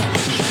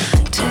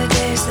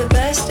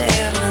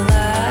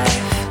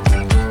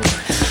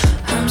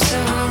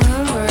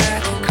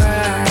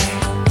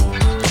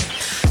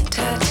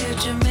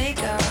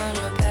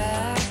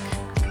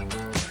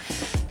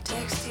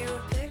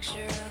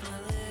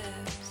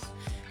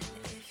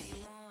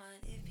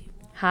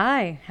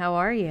Hi, how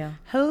are you?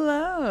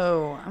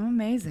 Hello. I'm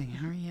amazing.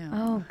 How are you?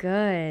 Oh,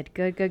 good,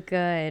 good, good,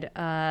 good.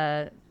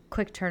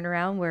 Quick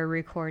turnaround. We're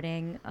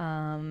recording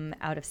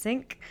out of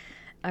sync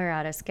or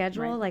out of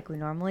schedule Right. like we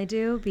normally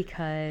do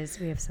because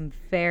we have some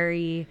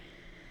very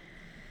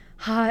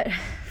hot,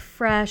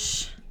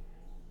 fresh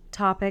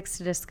topics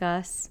to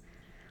discuss.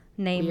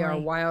 We are Namely,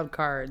 wild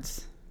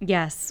cards.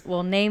 yes,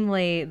 well,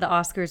 namely, the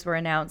Oscars were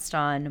announced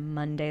on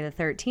Monday the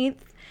 13th,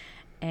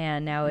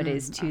 and now it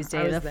is I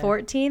Tuesday was the there.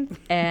 14th,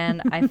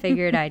 and I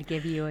figured I'd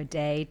give you a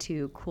day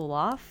to cool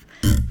off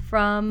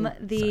from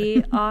the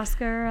Sorry.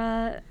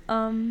 Oscar.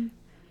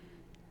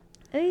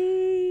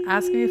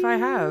 Ask me if I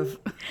have.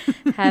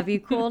 Have you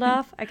cooled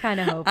off? I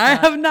kind of hope I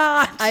not. have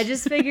not. I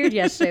just figured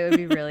yesterday would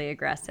be really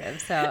aggressive,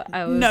 so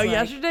I was No, like,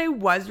 yesterday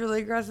was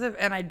really aggressive,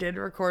 and I did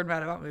record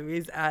Mad About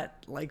Movies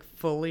at like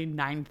fully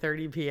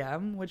 9:30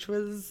 p.m., which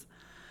was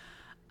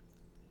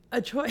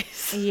a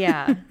choice.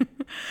 yeah,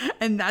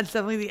 And that's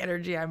definitely the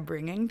energy I'm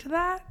bringing to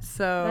that. that's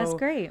So,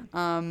 great.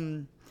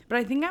 but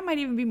I think I might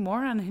even be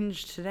more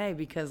unhinged today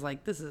because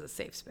like this is a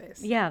safe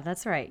space. Yeah,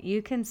 that's right.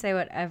 You can say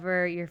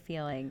whatever you're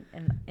feeling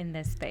in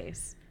this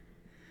space.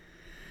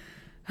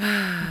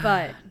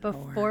 But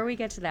before we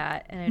get to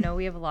that, and I know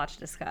we have a lot to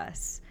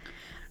discuss,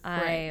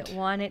 I Right.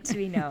 want it to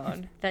be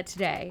known that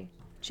today,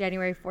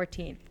 January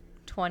 14th,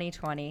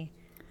 2020,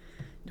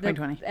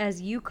 2020.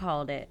 as you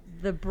called it,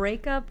 the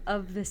breakup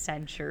of the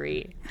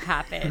century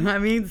happened.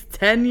 That means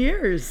 10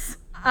 years.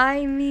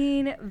 I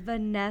mean,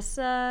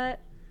 Vanessa,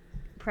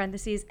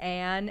 parentheses,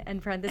 Anne, and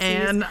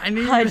parentheses, And I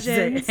knew you were gonna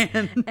say Hudgens,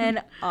 Anne.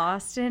 and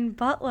Austin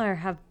Butler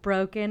have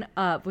broken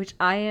up, which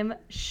I am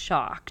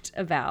shocked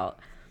about.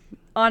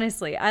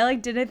 Honestly, I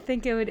didn't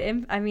think it would.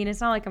 I mean,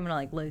 it's not like I'm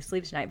gonna lose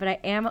sleep tonight, but I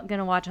am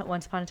gonna watch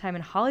Once Upon a Time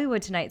in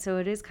Hollywood tonight. So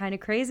it is kind of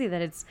crazy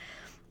that it's,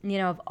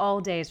 of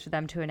all days for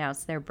them to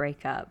announce their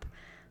breakup.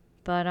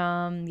 But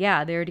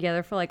yeah, they were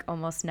together for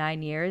almost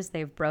 9 years.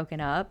 They've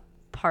broken up.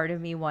 Part of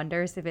me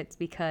wonders if it's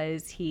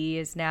because he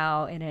is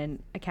now in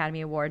an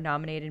Academy Award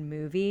nominated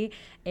movie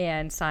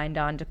and signed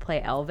on to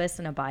play Elvis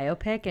in a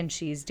biopic, and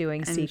she's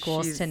doing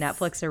sequels to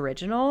Netflix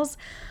originals.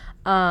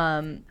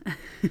 I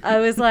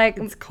was like,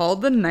 It's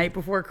called The Night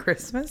Before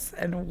Christmas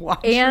and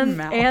Watch Your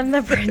Mouth. and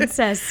the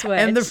Princess Switch.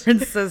 And the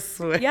Princess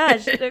Switch. Yeah,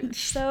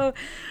 so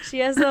she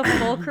has a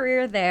full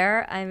career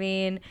there. I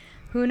mean,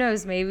 who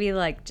knows? Maybe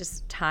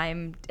just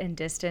time and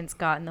distance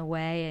got in the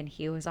way, and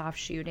he was off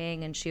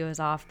shooting, and she was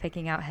off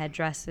picking out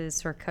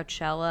headdresses for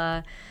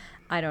Coachella.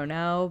 I don't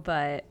know,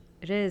 but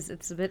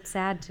it's a bit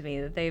sad to me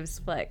that they've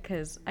split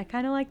because I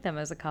kind of like them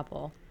as a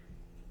couple.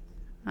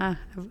 I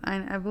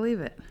believe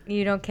it.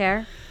 You don't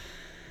care?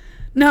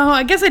 No,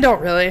 I guess I don't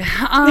really.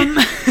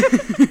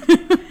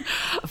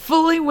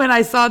 Fully when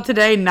I saw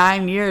today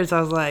 9 years,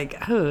 I was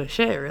like, oh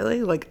shit,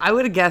 really? I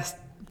would have guessed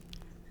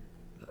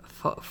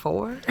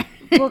 4.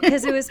 Well,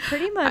 because it was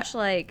pretty much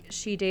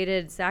she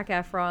dated Zac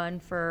Efron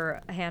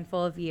for a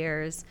handful of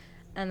years,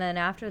 and then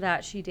after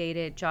that she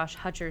dated Josh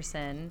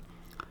Hutcherson,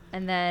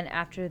 and then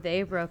after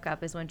they broke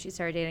up is when she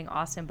started dating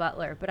Austin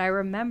Butler. But I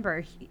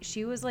remember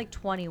she was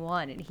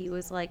 21 and he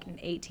was an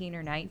 18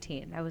 or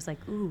 19. I was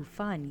like, ooh,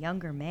 fun,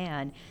 younger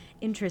man,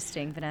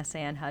 interesting, Vanessa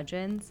Ann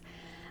Hudgens.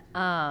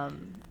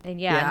 And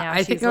now I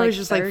she's think I was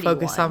just 31.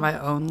 focused on my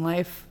own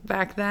life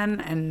back then,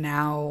 and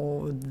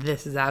now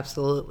this is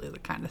absolutely the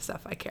kind of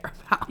stuff I care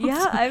about.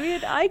 Yeah, I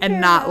mean, I care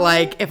and not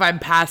about it. if I'm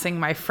passing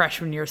my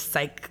freshman year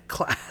psych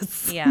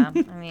class. Yeah,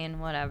 I mean,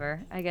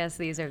 whatever. I guess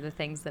these are the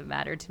things that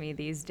matter to me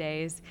these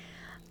days.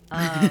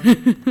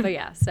 But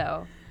yeah,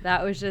 so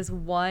that was just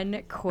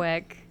one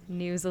quick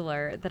news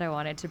alert that I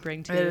wanted to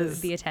bring to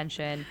the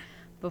attention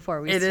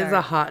before we start. It is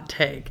a hot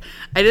take.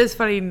 It is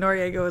funny.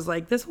 Noriega was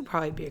like, this will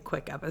probably be a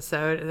quick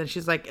episode. And then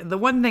she's like, the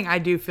one thing I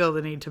do feel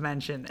the need to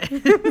mention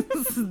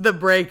is the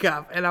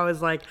breakup. And I was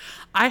like,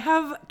 I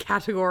have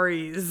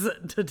categories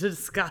to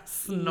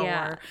discuss, Nor.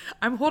 Yeah.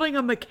 I'm holding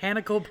a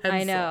mechanical pencil.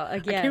 I know.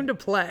 Again, I came to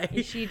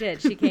play. She did.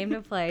 She came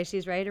to play.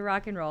 She's ready to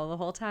rock and roll. The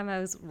whole time I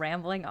was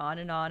rambling on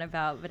and on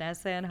about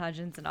Vanessa Ann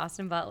Hudgens and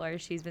Austin Butler,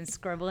 she's been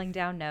scribbling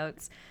down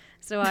notes.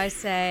 So I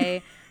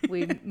say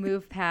we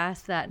move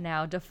past that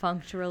now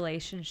defunct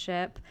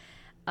relationship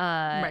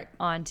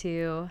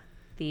onto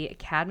the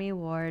Academy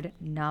Award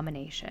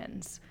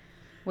nominations,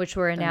 which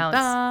were announced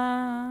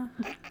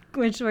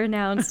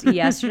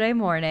yesterday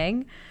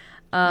morning.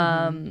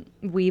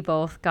 We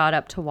both got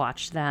up to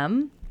watch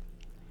them.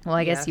 Well,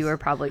 I guess you were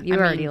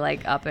already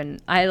up, and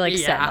I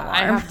set an alarm.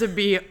 I have to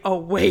be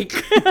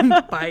awake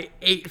by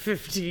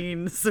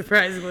 8:15,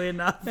 surprisingly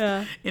enough,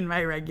 in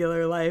my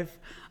regular life.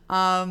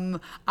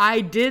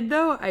 I did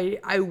though.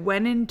 I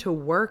went into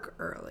work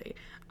early.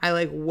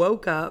 I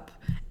woke up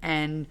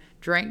and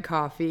drank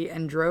coffee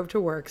and drove to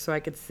work so I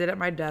could sit at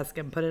my desk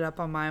and put it up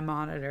on my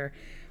monitor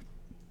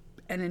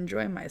and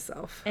enjoy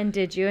myself. And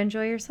did you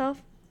enjoy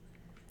yourself?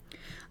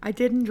 I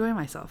did enjoy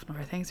myself,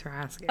 Nora. Thanks for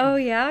asking. Oh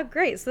yeah,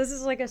 great. So this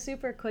is a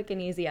super quick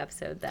and easy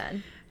episode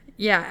then.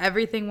 Yeah,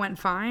 everything went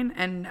fine,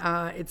 and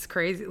it's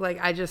crazy. Like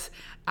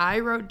I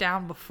wrote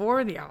down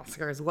before the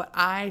Oscars what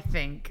I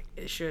think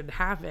should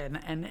happen,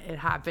 and it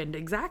happened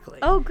exactly.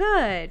 Oh,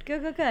 good.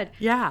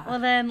 Yeah. Well,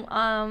 then,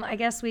 I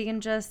guess we can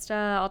just,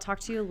 I'll talk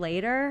to you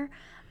later.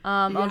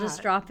 I'll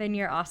just drop in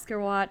your Oscar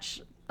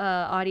watch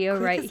audio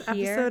Quickest right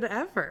here. episode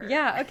ever.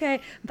 Yeah.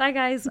 Okay. Bye,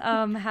 guys.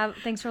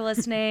 Thanks for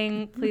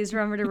listening. Please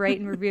remember to rate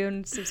and review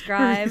and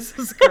subscribe.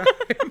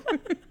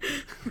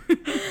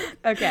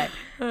 Okay.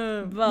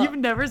 Well, you've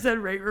never said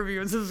rate,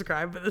 review, and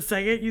subscribe, but the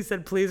second you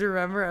said please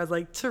remember, I was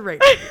like, to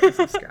rate, review, and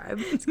subscribe.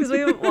 It's because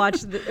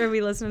we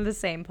we listen to the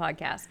same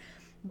podcast.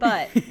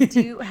 But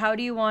how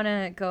do you want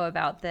to go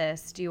about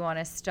this? Do you want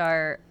to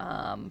start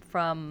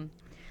from,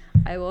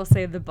 I will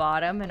say, the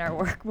bottom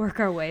and work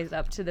our ways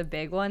up to the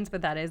big ones,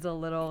 but that is a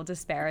little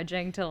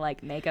disparaging to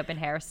like makeup and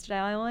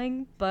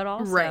hairstyling, but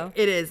also right,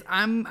 it is.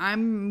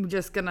 I'm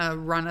just gonna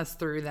run us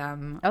through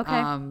them.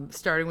 Okay.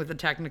 Starting with the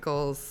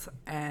technicals,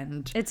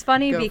 and it's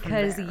funny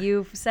because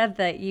you've said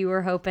that you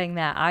were hoping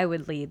that I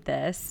would lead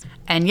this,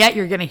 and yet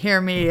you're gonna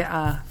hear me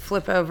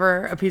flip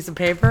over a piece of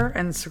paper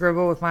and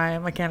scribble with my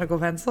mechanical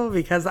pencil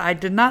because I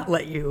did not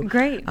let you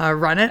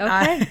run it.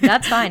 Okay,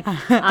 that's fine.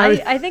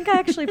 I think I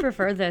actually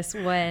prefer this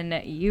when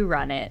you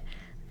run it,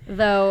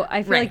 though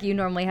I feel like you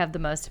normally have the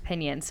most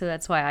opinions, so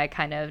that's why I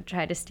kind of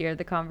try to steer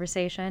the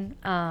conversation.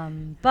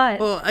 But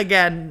well,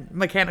 again,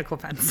 mechanical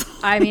pencil.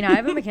 I mean, I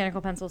have a mechanical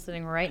pencil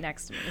sitting right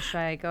next to me. Should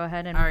I go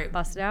ahead and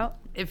bust it out?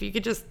 If you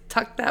could just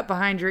tuck that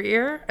behind your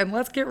ear and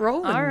let's get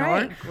rolling. All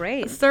right, Nora.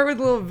 great. Let's start with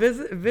a little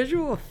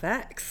visual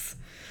effects.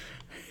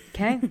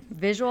 Okay,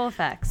 visual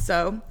effects.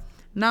 So,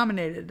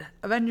 nominated: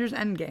 Avengers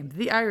Endgame,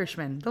 The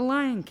Irishman, The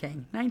Lion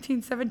King,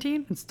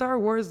 1917, and Star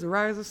Wars: The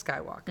Rise of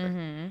Skywalker.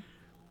 Mm-hmm.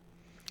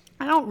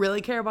 I don't really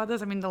care about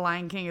this. I mean, The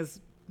Lion King is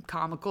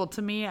comical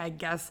to me. I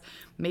guess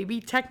maybe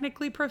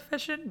technically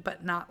proficient,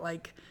 but not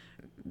like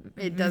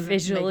it doesn't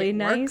visually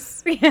make it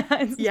nice. Work.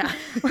 Yeah.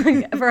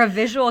 Like, for a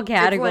visual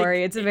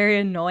category, it's a very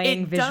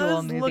annoying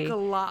visual movie. It does look a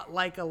lot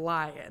like a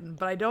lion,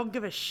 but I don't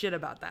give a shit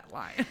about that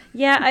lion.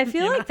 Yeah, I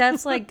feel like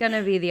that's like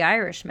gonna be The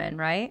Irishman,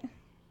 right?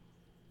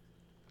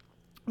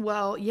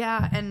 Well,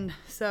 yeah, and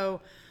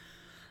so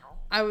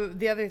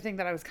the other thing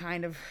that I was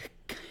kind of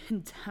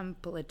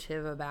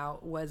contemplative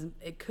about was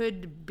it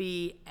could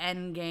be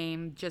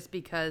Endgame just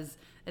because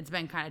it's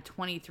been kind of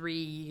 23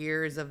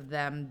 years of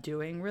them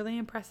doing really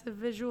impressive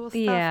visual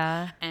stuff.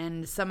 Yeah.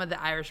 And some of the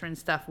Irishman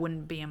stuff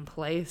wouldn't be in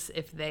place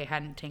if they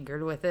hadn't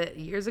tinkered with it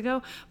years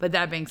ago. But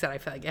that being said, I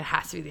feel like it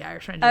has to be the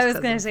Irishman. I was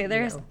going to say,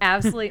 there's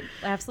absolutely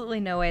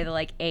no way that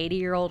like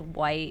 80-year-old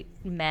white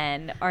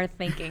men are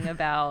thinking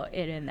about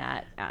it in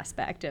that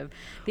aspect of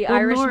the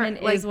Irishman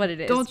is what it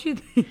is. Don't you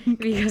think?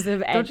 Because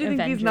of Don't you think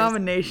Avengers. These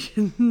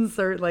nominations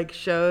are like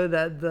show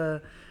that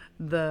the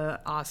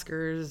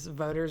Oscars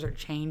voters are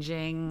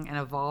changing and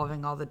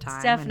evolving all the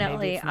time?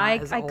 Definitely. I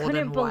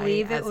couldn't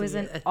believe it was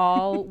an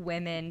all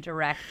women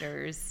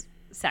directors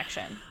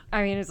section.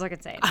 I mean, it's like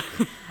insane.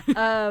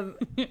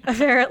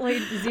 Apparently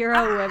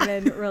 0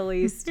 women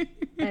released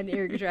and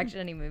directed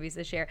any movies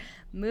this year.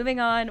 Moving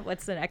on,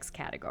 what's the next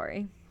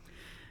category?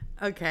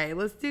 Okay,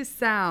 let's do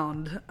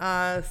sound.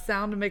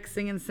 Sound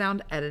mixing and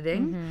sound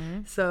editing. Mm-hmm.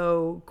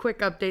 So, quick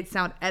update.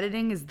 Sound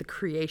editing is the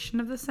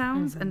creation of the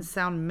sounds, and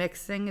sound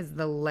mixing is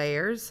the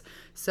layers.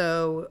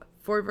 So,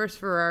 Ford vs.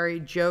 Ferrari,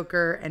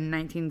 Joker, and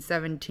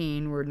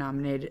 1917 were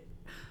nominated.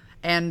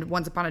 And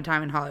Once Upon a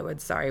Time in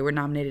Hollywood, were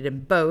nominated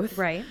in both.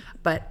 Right.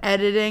 But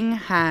editing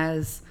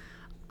has...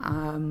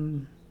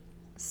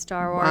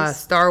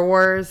 Star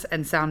Wars,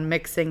 and sound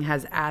mixing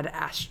has Ad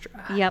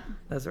Astra. Yep.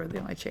 Those were the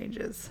only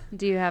changes.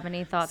 Do you have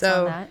any thoughts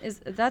on that?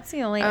 That's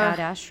the only Ad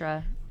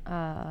Astra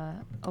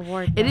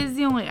award. It is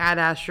the only Ad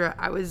Astra.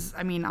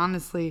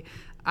 Honestly,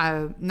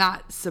 I'm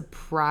not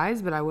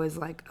surprised, but I was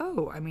like,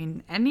 oh, I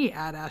mean, any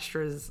Ad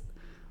Astra is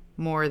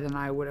more than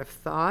I would have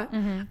thought.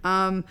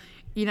 Mm-hmm.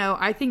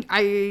 I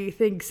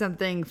think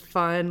something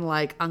fun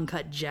like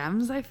Uncut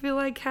Gems, I feel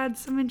like had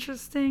some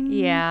interesting.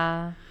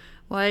 Yeah.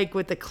 Like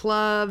with the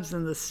clubs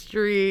and the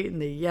street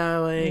and the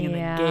yelling and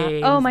the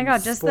games. Oh my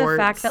God, just the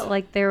fact that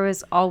like there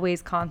was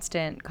always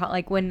constant,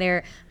 like when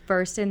they're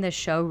first in the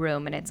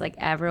showroom and it's like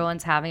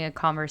everyone's having a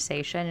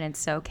conversation and it's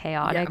so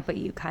chaotic, but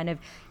you kind of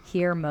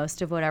hear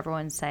most of what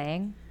everyone's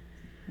saying.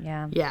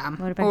 Yeah. Yeah.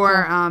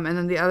 And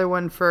then the other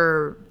one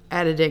for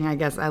editing, I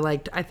guess I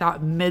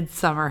thought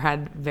Midsommar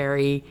had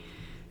very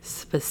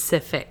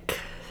specific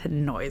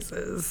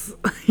noises.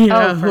 Sure.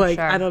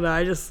 I don't know,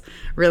 I just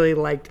really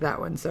liked that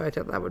one, so I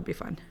thought that would be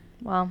fun.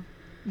 Well,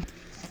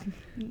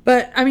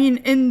 but I mean,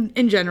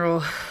 in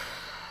general,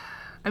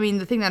 I mean,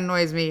 the thing that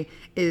annoys me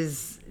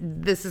is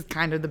this is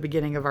kind of the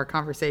beginning of our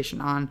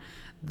conversation on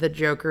the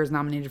Joker is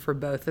nominated for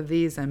both of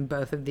these, and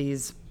both of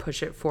these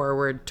push it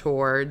forward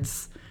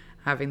towards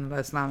having the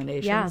most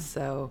nominations. Yeah.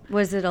 So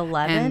was it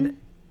 11?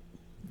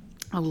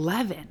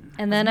 11.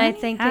 And then I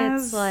think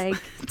it's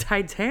like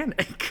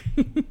Titanic.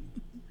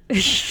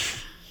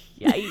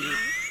 Yikes.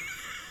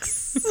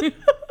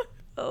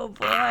 Oh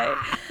boy.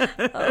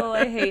 Oh,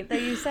 I hate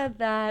that you said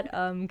that.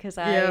 Because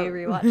I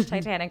rewatched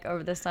Titanic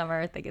over the summer.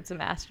 I think it's a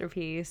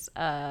masterpiece.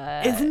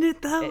 Isn't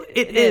it though?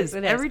 It is.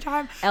 Every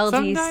time.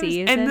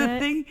 LDC is and in the it.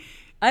 thing.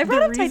 I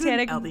brought up reason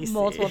Titanic LDC.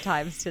 multiple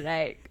times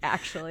tonight,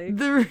 actually.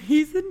 The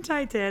reason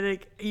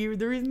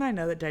the reason I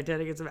know that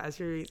Titanic is a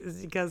masterpiece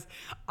is because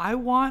I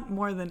want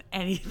more than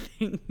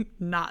anything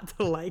not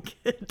to like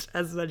it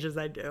as much as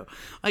I do.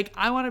 Like,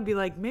 I want to be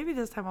like, maybe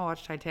this time I'll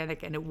watch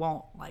Titanic and it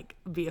won't like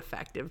be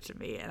effective to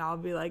me, and I'll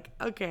be like,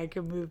 okay, I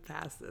can move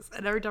past this.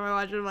 And every time I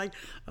watch it, I'm like,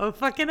 oh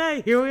fucking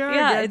A, here we are.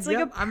 Yeah, again. it's like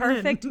Yep, a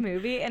perfect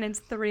movie, and it's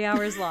 3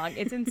 hours long.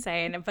 It's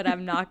insane, but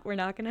we're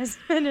not gonna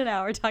spend an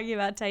hour talking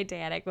about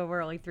Titanic, but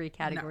we're only 3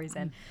 categories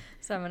in,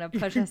 so I'm gonna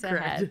push us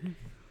ahead.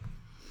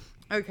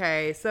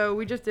 Okay, so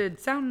we just did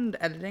sound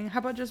editing. How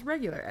about just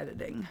regular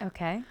editing?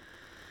 Okay.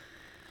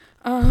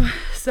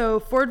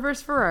 So Ford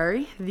vs.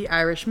 Ferrari, The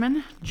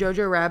Irishman,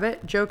 Jojo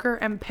Rabbit, Joker,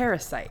 and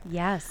Parasite.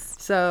 Yes.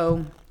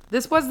 So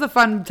this was the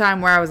fun time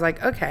where I was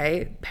like,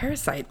 okay,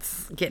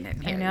 Parasite's getting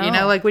in here. I know. You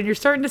know, like when you're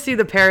starting to see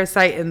the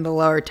Parasite in the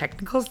lower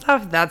technical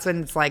stuff, that's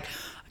when it's like,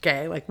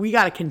 okay, like we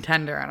got a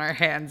contender on our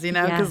hands, you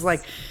know? Because Yes.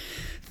 like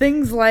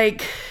things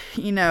like,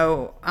 you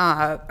know,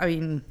 I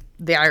mean,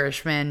 The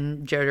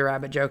Irishman, Jojo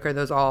Rabbit, Joker,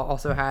 those all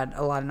also had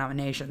a lot of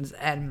nominations.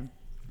 And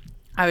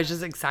I was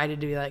just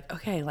excited to be like,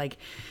 okay, like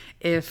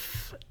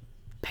if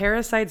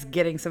Parasite's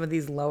getting some of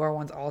these lower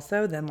ones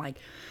also, then like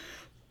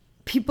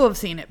people have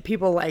seen it,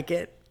 people like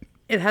it,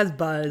 it has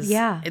buzz.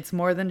 Yeah, it's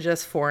more than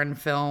just foreign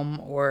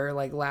film. Or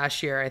like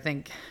last year I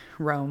think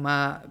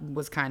Roma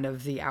was kind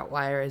of the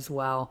outlier as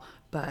well,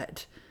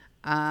 but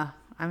I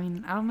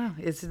mean, I don't know,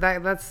 it's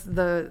that's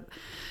the,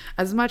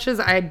 as much as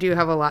I do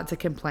have a lot to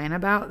complain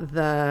about,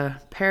 the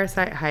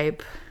Parasite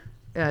hype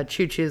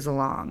choo-choos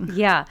along.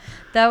 Yeah,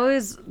 that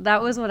was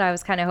what I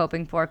was kind of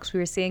hoping for, because we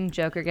were seeing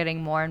Joker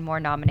getting more and more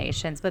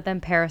nominations, but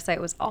then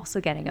Parasite was also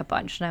getting a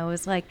bunch, and I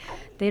was like,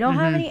 they don't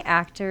have any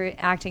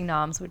acting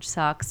noms, which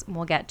sucks, and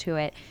we'll get to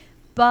it,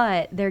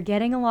 but they're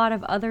getting a lot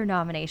of other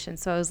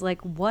nominations. So I was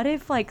like, what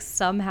if like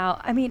somehow,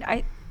 I mean,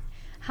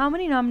 how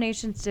many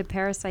nominations did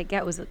Parasite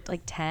get? Was it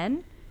like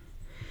 10?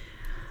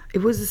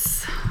 It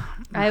was,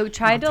 I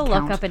tried to look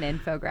count. up an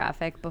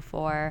infographic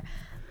before.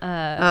 Oh,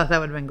 that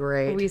would have been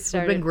great. It would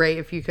have been great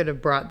if you could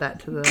have brought that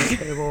to the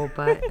table,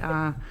 but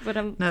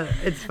no,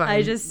 it's fine.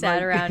 I just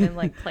sat around and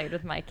like played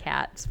with my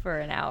cats for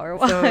an hour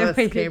while so I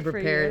waited came for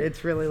prepared. you.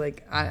 It's really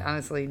like,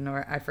 honestly,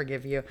 Nora, I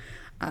forgive you.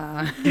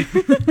 I'm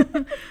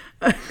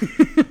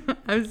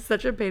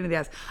such a pain in the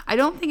ass. I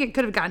don't think it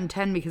could have gotten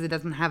 10 because it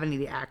doesn't have any of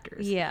the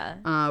actors.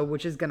 Yeah.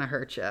 Which is gonna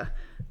hurt you.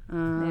 They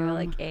were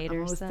like 8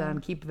 or almost so.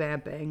 done. Keep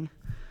vamping.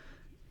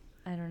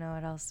 I don't know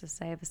what else to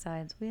say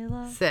besides we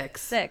love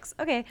 6. 6.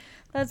 Okay,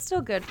 that's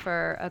still good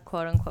for a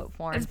quote unquote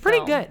foreign. It's pretty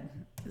film. good.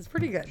 It's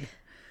pretty good.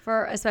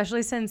 For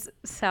especially since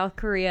South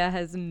Korea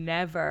has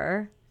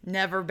never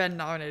been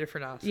nominated for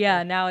an Oscar.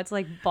 Yeah, now it's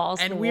like balls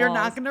to the And we are walls.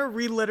 not going to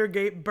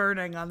relitigate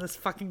Burning on this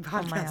fucking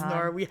podcast, God.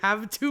 Nora. We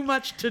have too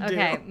much to do.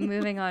 Okay,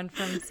 moving on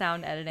from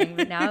sound editing,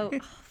 but now,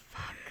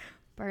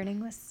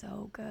 Burning was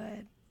so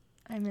good.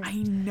 I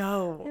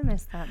know. I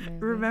missed that movie.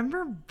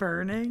 Remember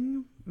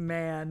Burning?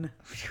 Man,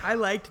 I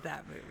liked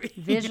that movie.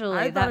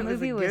 Visually, that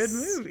movie was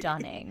movie.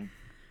 stunning.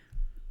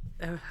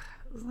 It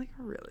was like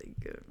a really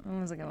good It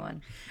was a good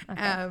one.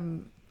 Okay.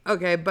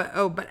 Okay,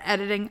 but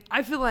editing,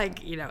 I feel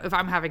like, you know, if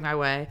I'm having my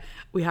way,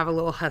 we have a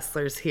little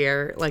Hustlers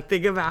here. Like,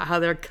 think about how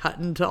they're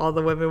cutting to all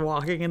the women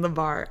walking in the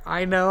bar.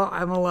 I know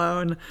I'm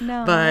alone.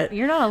 No, but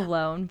you're not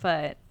alone,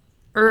 but...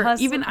 Or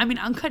even, I mean,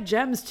 Uncut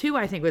Gems, too,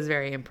 I think was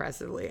very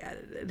impressively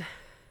edited.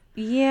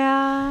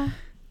 Yeah.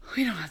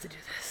 We don't have to do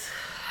this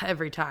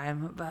every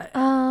time, but...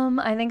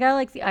 I think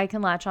I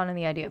can latch on to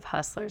the idea of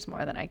Hustlers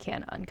more than I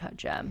can Uncut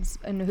Gems.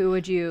 And who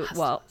would you... Hustlers.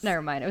 Well,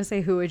 never mind. I would say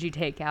who would you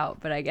take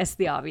out, but I guess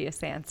the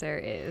obvious answer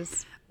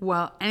is...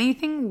 Well,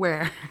 anything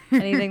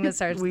that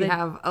starts we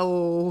have a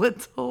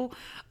little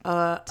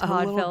Todd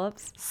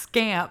Phillips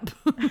scamp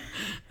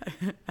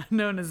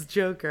known as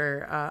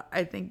Joker.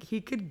 I think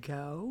he could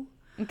go.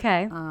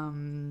 Okay.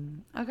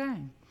 Okay.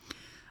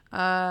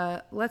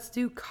 Let's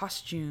do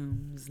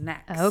costumes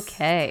next.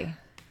 Okay.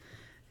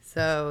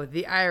 So,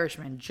 The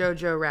Irishman,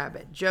 Jojo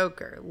Rabbit,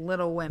 Joker,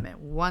 Little Women,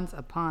 Once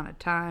Upon a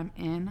Time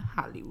in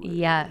Hollywood.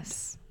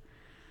 Yes.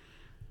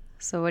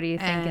 So what are you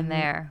thinking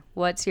there?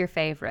 What's your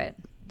favorite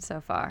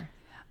so far?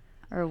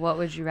 Or what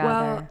would you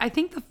rather? Well, I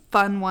think the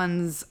fun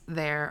ones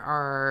there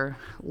are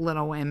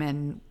Little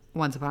Women,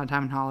 Once Upon a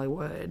Time in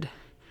Hollywood.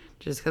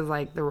 Just because,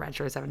 like, the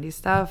retro 70s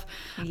stuff.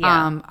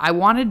 Yeah. I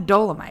wanted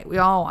Dolomite. We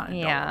all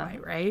wanted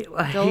Dolomite, right?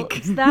 Like,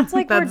 that's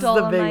like where that's the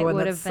big Dolomite one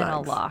would that have been a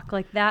sucks. lock.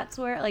 Like, that's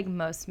where it, like,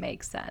 most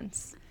makes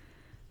sense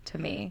to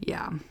me.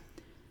 Yeah.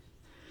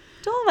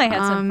 Dolomite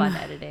had some fun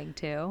editing,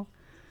 too.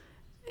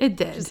 It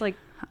did. Just, like,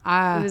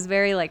 it was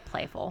very, like,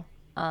 playful.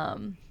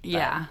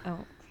 Yeah.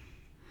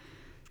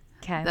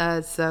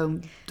 Okay. So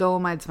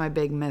Dolomite's my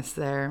big miss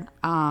there.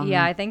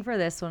 Yeah, I think for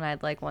this one,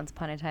 I'd like Once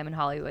Upon a Time in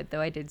Hollywood,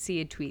 though I did see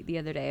a tweet the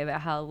other day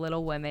about how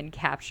Little Women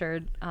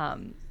captured,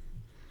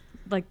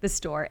 like, the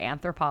store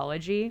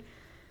Anthropologie.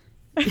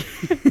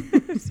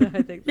 So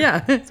I think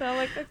so I'm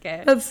like,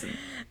 okay.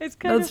 It's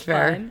kind of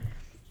fair. fun.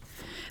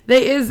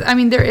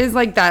 There is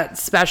like that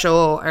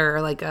special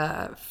or like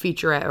a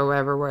featurette or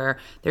whatever where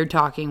they're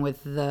talking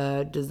with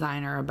the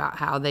designer about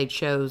how they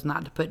chose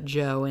not to put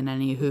Joe in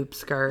any hoop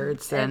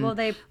skirts and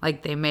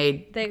they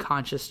made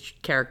conscious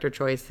character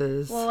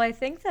choices. Well, I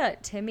think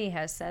that Timmy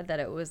has said that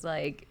it was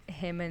like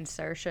him and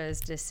Saoirse's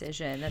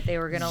decision that they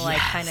were gonna like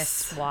kind of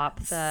swap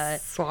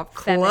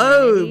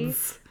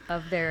clothes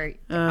of their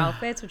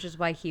outfits, which is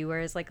why he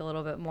wears like a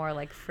little bit more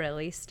like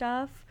frilly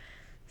stuff.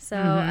 So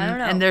I don't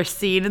know. And they're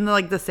seen in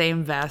the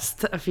same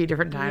vest a few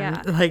different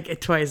times, like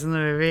twice in the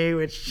movie,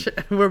 which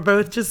we're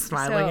both just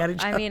smiling at each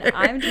other. I mean,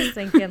 I'm just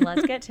thinking,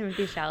 let's get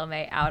Timothée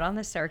Chalamet out on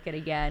the circuit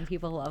again.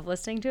 People love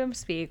listening to him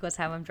speak. Let's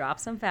have him drop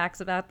some facts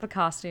about the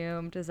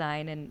costume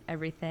design and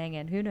everything.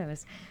 And who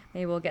knows,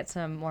 maybe we'll get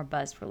some more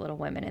buzz for Little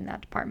Women in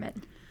that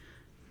department.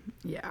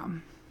 Yeah.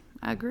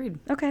 I agreed.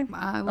 Okay.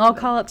 I'll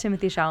call up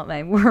Timothée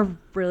Chalamet. We're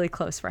really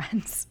close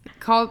friends.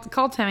 Call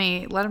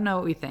Timmy. Let him know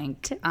what we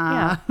think.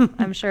 Yeah,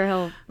 I'm sure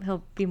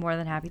he'll be more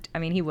than happy to. I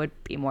mean, he would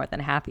be more than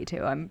happy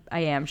to. I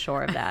am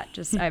sure of that.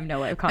 Just I have no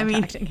way of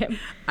contacting him.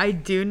 I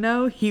do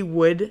know he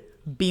would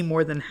be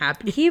more than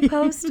happy. He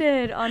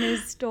posted on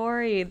his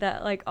story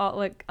that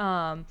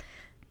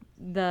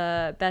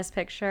the best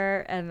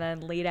picture and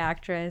then lead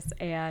actress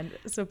and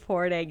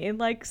supporting in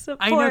support.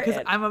 I know,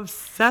 because I'm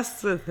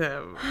obsessed with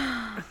him.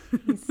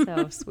 He's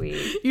so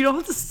sweet. You don't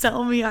have to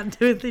sell me on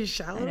Timothée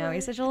Chalamet. I know,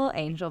 he's such a little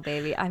angel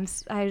baby. I'm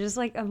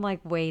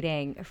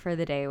waiting for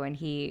the day when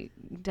he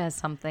does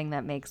something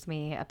that makes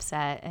me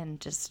upset and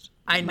just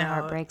my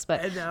heart breaks.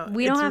 But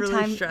we don't have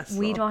time. Stressful.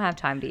 We don't have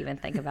time to even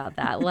think about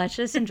that. Let's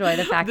just enjoy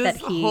the fact that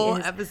this whole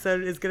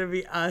episode is going to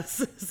be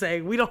us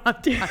saying we don't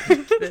have time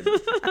to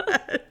finish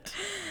that.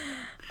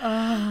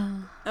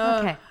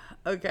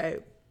 Okay.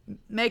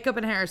 Makeup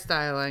and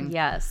hairstyling.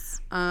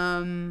 Yes.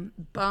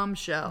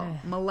 Bombshell.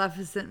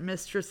 Maleficent,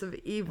 Mistress of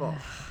Evil.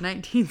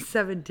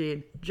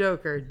 1917.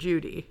 Joker.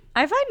 Judy.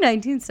 I find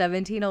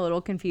 1917 a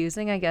little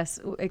confusing, I guess,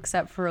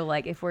 except for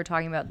if we're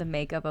talking about the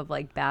makeup of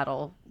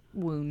battle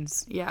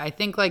wounds. Yeah, I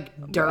think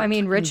dirt. I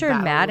mean,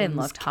 Richard Madden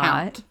looked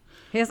hot.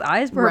 His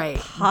eyes were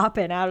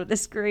popping out of the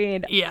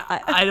screen. Yeah,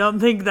 I don't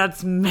think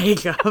that's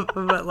makeup,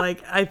 but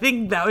I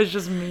think that was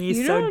just me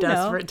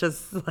desperate to.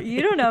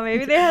 You don't know.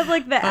 Maybe they had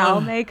the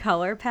Almay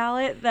color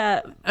palette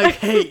that.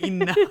 Okay,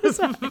 enough.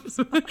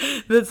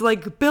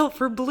 That's built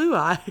for blue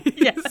eyes.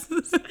 Yes.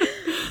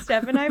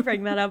 Steph and I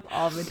bring that up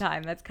all the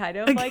time. That's kind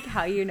of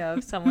how you know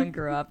if someone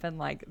grew up in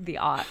the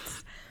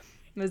aughts.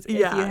 Because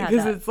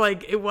it's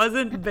it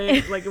wasn't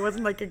big, it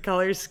wasn't a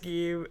color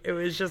scheme. It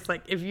was just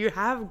if you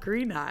have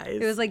green eyes.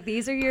 It was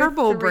these are your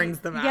purple brings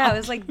them out. Yeah, it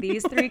was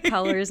these three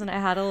colors, and I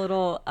had a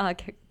little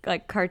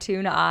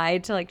cartoon eye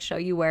to show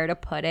you where to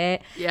put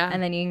it. Yeah,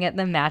 and then you can get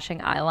the matching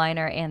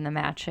eyeliner and the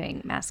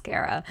matching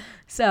mascara.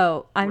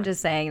 So I'm just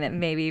saying that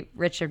maybe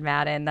Richard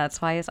Madden,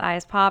 that's why his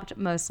eyes popped.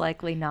 Most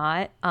likely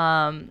not.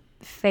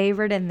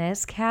 Favorite in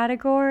this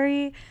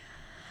category,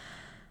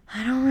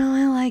 I don't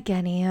really like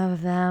any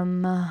of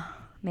them.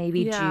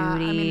 Maybe Judy. I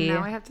mean,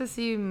 now I have to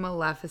see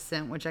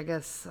Maleficent, which I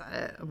guess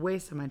a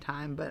waste of my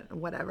time, but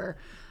whatever.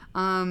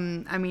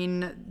 I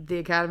mean, the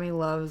Academy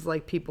loves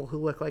people who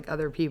look like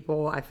other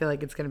people. I feel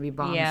like it's going to be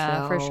Bombshell.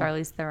 Yeah, for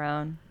Charlize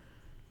Theron.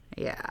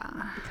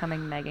 Yeah. Becoming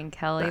Megyn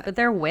Kelly. But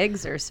their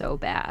wigs are so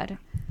bad.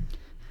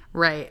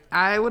 Right.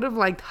 I would have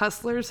liked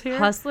Hustlers here.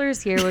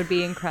 Hustlers here would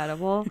be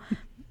incredible.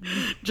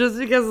 Just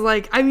because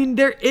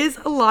there is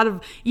a lot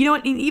of,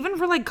 even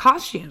for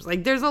costumes,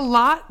 there's a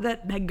lot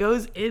that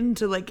goes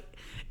into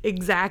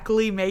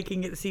exactly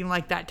making it seem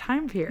like that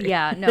time period.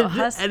 Yeah, no,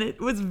 and it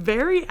was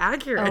very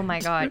accurate. Oh my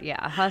God,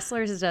 yeah.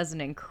 Hustlers does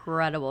an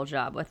incredible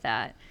job with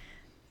that,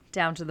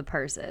 down to the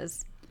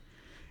purses.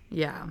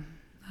 Yeah.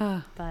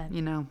 But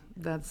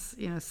that's,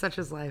 such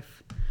is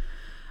life.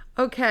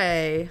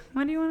 Okay,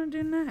 what do you want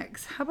to do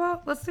next? How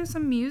about, let's do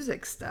some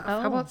music stuff.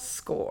 How about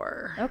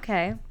score?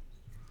 Okay.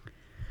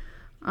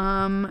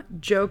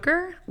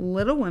 Joker,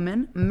 Little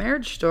Women,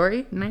 Marriage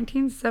Story,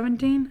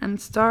 1917,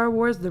 and Star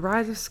Wars: The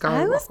Rise of Skywalker.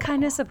 I was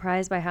kind of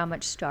surprised by how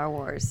much Star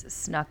Wars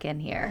snuck in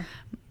here.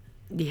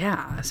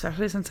 Yeah,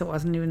 especially since it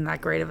wasn't even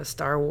that great of a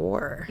Star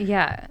Wars.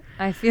 Yeah,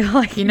 I feel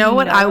like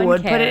what I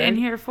would put it in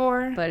here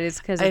for? But it's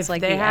because it's if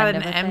they had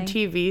an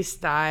MTV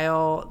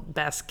style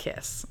Best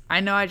Kiss. I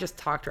know I just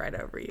talked right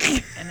over you,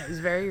 and it was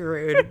very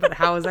rude. But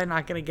how was I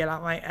not going to get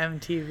out my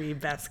MTV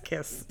Best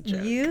Kiss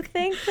joke? You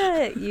think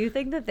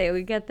that they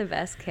would get the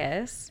Best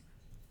Kiss?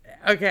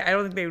 Okay, I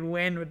don't think they would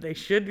win, but they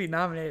should be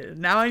nominated.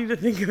 Now I need to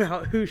think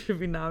about who should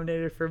be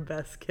nominated for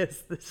Best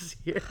Kiss this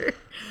year.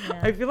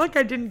 Yeah. I feel like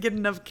I didn't get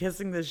enough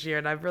kissing this year,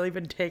 and I've really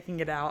been taking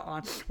it out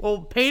on,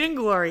 Pain and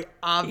Glory,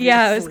 obviously.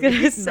 Yeah, I was going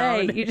to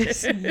say, you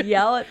just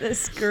yell at the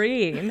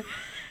screen.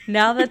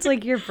 Now that's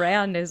your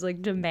brand is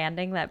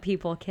demanding that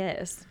people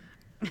kiss.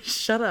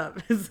 Shut up.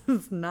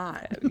 It's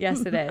not. Yes,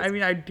 it is. I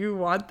mean, I do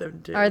want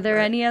them to. Are there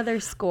any other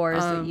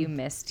scores that you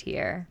missed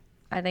here?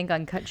 I think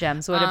Uncut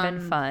Gems would have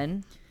been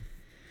fun.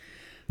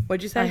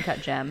 What'd you say?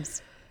 Uncut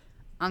Gems.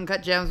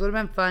 Uncut Gems would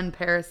have been fun.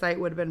 Parasite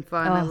would have been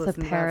fun. I Oh, the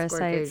listened to that score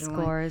Parasite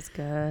occasionally. score is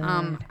good.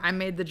 I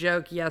made the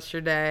joke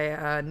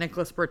yesterday.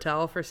 Nicholas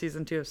Bertel for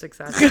season 2 of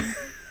Succession.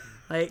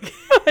 Like,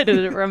 I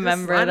didn't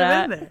remember slide it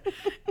that. in there.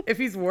 If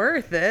he's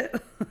worth it.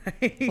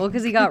 Like, Well,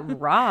 because he got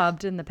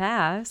robbed in the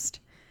past.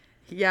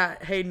 yeah.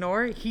 Hey,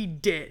 Nor, he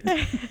did.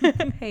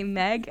 Hey,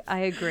 Meg, I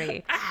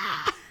agree.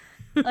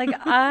 Like,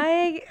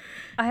 I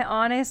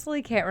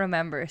honestly can't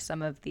remember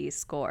some of these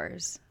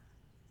scores.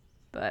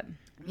 But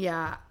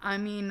Yeah, I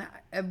mean,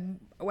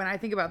 when I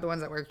think about the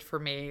ones that worked for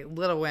me,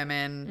 Little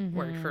Women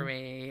worked for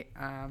me.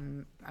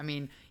 I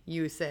mean,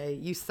 you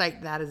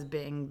cite that as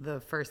being the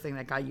first thing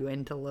that got you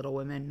into Little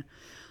Women.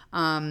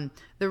 The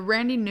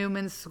Randy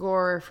Newman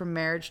score from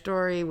Marriage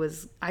Story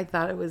I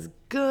thought it was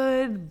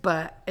good,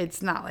 but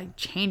it's not like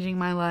changing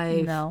my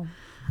life. no.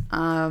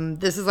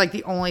 This is like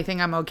the only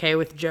thing I'm okay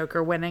with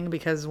Joker winning,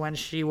 because when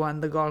she won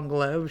the Golden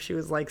Globe, she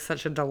was like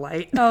such a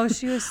delight. Oh,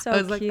 she was so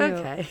I was cute. like,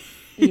 okay.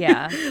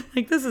 Yeah.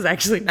 Like, this is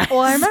actually nice.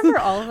 Well, I remember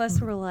all of us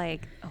were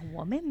like, a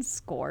woman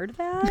scored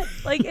that?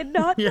 Like, and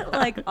not Yeah. that,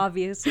 like,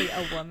 obviously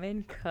a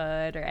woman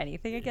could or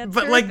anything against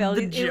But, her like, the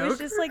abilities. It was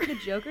just, Joker? like, the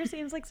Joker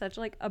seems like such,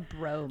 like, a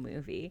bro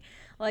movie.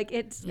 Like,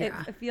 it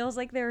feels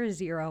like there were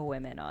 0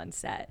 women on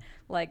set.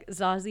 Like,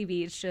 Zazie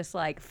Beetz just,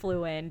 like,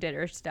 flew in, did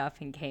her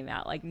stuff, and came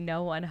out. Like,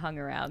 no one hung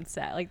around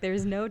set. Like,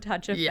 there's no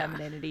touch of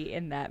femininity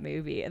in that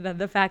movie. And then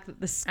the fact that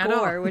the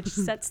score, which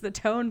sets the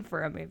tone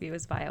for a movie,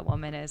 was by a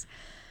woman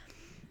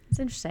it's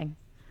interesting.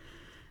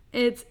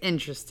 It's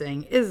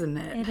interesting, isn't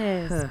it? It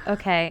is.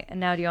 Okay, and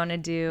now do you want to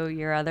do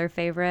your other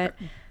favorite?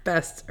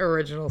 Best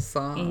original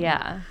song.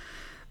 Yeah.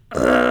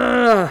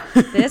 Ugh.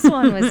 This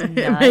one was It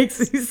nuts.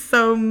 makes me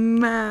so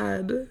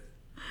mad.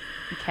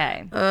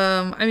 Okay.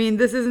 I mean,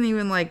 this isn't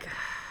even like,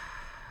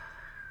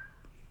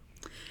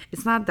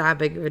 it's not that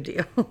big of a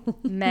deal.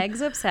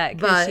 Meg's upset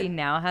because But- she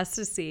now has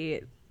to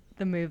see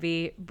the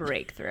movie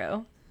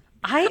Breakthrough.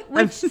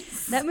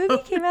 That movie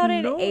came out in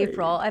annoyed.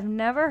 April. I've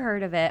never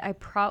heard of it.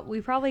 We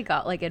probably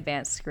got like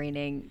advanced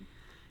screening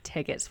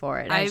tickets for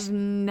it. I've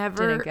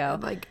never didn't go.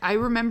 like, I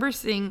remember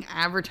seeing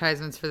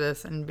advertisements for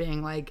this and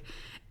being like,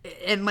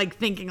 and like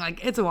thinking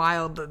like, it's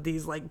wild that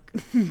these like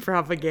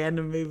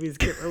propaganda movies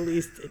get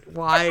released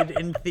wide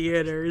in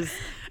theaters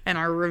and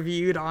are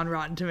reviewed on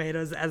Rotten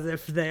Tomatoes as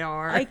if they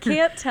are. I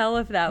can't tell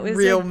if that was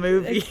Real I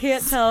movies.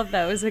 can't tell if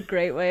that was a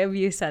great way of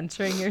you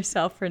censoring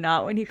yourself or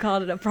not when you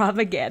called it a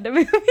propaganda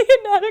movie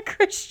and not a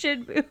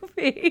Christian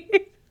movie.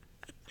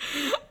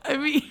 I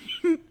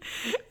mean,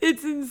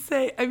 it's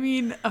insane. I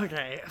mean,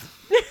 okay.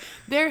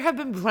 There have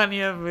been plenty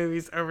of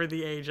movies over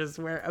the ages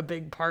where a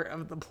big part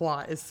of the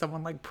plot is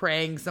someone like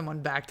praying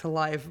someone back to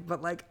life,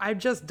 but like I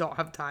just don't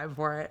have time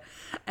for it.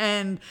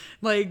 And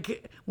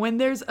like when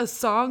there's a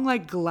song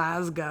like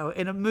Glasgow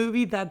in a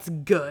movie that's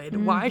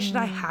good, why should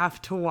I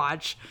have to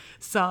watch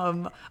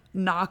some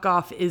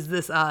knockoff Is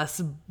This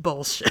Us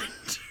bullshit?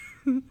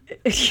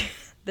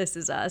 This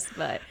is us,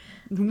 but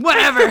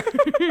Whatever.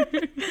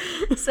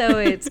 so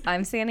it's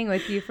I'm Standing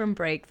With You from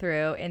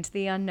Breakthrough, Into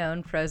the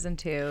Unknown, Frozen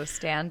 2,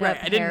 Stand Up,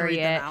 Right, I didn't read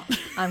them Harriet, out.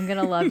 I'm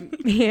Gonna Love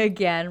Me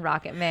Again,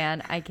 Rocket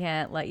Man, I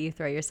Can't Let You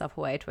Throw Yourself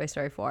Away, Toy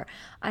Story 4.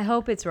 I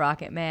hope it's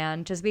Rocket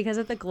Man, just because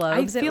at the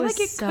Globes it feel was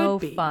like it so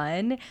could be.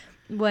 fun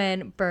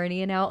when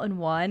Bernie and Elton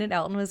won, and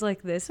Elton was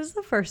like, "This is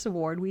the first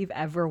award we've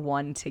ever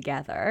won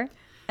together,"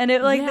 and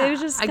it like Yeah, it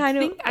was just I kind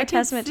of think I a could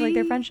testament to like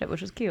their see- friendship,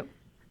 which was cute.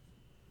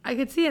 I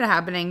could see it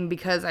happening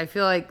because I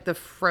feel like the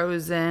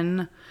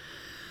Frozen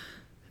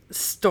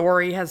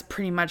story has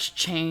pretty much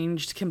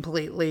changed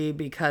completely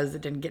because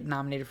it didn't get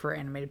nominated for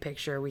animated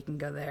picture. We can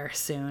go there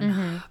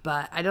soon.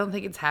 But I don't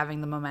think it's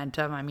having the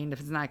momentum. I mean, if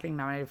it's not getting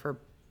nominated for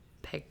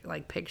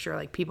picture,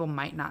 like people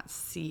might not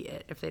see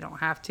it if they don't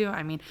have to.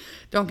 I mean,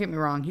 don't get me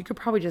wrong, you could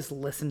probably just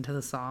listen to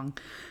the song.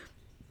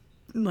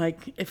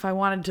 Like, if I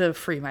wanted to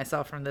free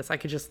myself from this, I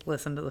could just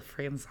listen to the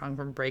freaking song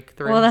from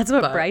Breakthrough. Well, that's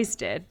what but- Bryce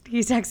did. He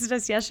texted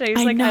us yesterday. He's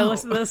I like, "I know.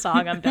 listened to the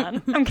song. I'm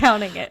done. I'm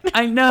counting it."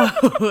 I know,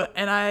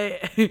 and I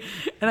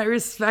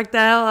respect the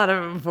hell out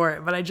of him for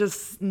it. But I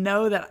just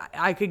know that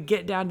I could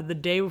get down to the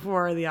day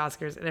before the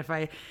Oscars, and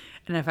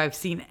if I've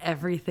seen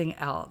everything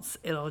else,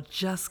 it'll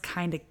just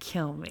kind of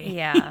kill me.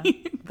 Yeah.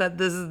 That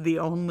this is the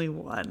only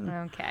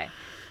one. Okay.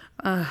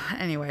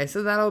 Anyway,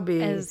 so that'll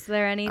be. Is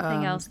there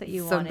anything else that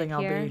you wanted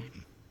here?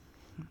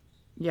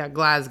 Yeah,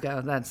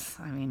 Glasgow. That's.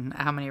 I mean,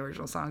 how many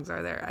original songs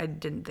are there? I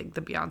didn't think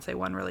the Beyonce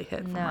one really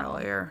hit from No.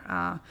 earlier.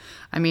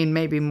 I mean,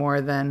 maybe more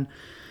than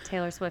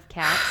Taylor Swift,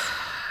 Cats.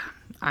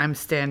 I'm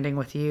Standing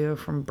With You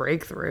from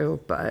Breakthrough,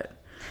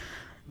 but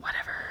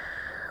whatever.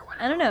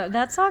 I don't know.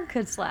 That song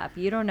could slap.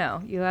 You don't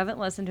know. You haven't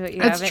listened to it.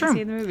 You It's haven't true.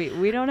 seen the movie.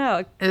 We don't know.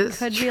 It It's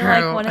could be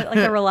like true. one of, like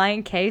a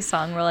Reliant K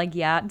song where like,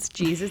 yeah, it's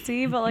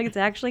Jesus-y, but like it's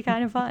actually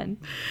kind of fun.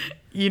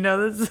 You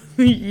know this.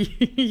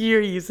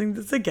 You're using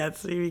this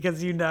against me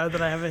because you know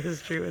that I have a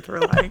history with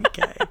Reliant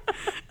K.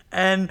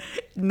 And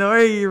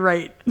Nora, you're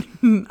right.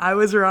 I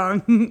was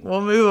wrong.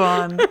 We'll move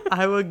on.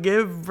 I will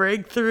give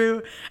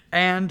Breakthrough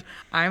and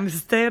I'm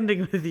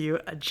Standing With You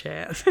a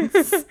chance.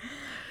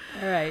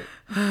 All right.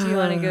 Do you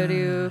want to go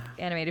to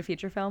animated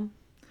feature film?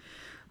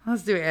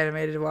 Let's do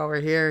animated while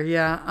we're here.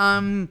 Yeah.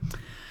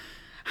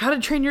 How to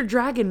Train Your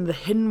Dragon: The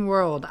Hidden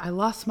World, I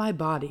Lost My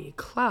Body,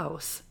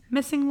 Klaus,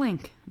 Missing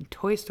Link, and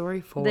Toy Story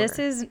 4. This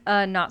is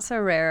a not so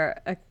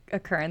rare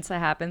occurrence that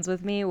happens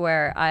with me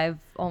where I've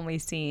only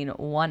seen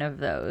one of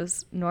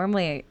those.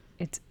 Normally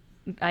it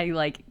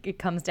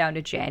comes down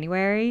to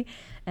January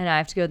and I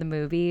have to go to the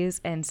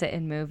movies and sit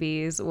in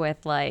movies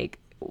with like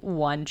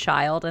one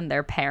child and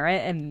their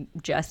parent and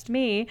just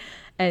me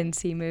and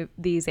see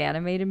these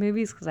animated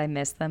movies because I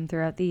miss them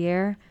throughout the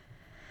year.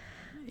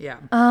 Yeah.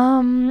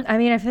 I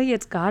mean, I feel like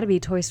it's got to be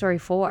Toy Story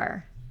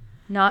 4.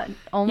 Not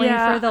only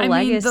for the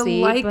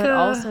legacy, but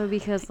also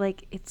because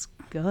like it's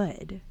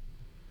good.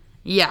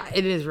 Yeah,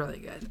 it is really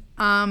good.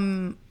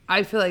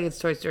 I feel like it's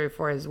Toy Story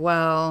 4 as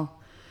well.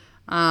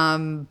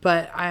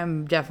 But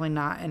I'm definitely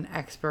not an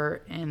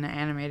expert in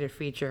animated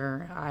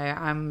feature.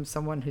 I'm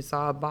someone who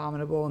saw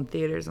Abominable in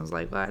theaters and was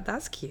like, "What?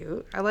 That's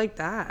cute. I like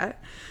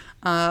that."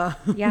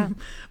 Yeah.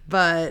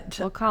 But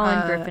we'll call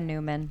in Griffin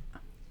Newman.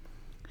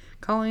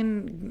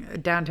 Calling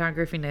Downtown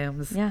Griffey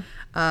Gnomes. Yeah.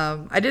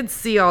 I did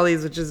see all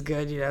these, which is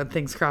good. You know,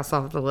 things crossed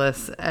off the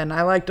list, and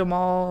I liked them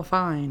all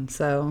fine.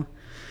 So,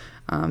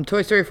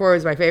 Toy Story 4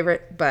 is my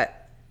favorite,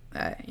 but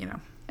you know,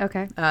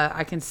 okay.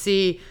 I can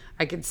see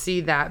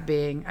that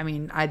being. I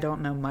mean, I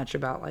don't know much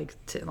about like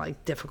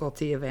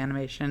difficulty of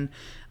animation.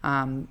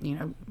 You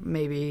know,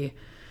 maybe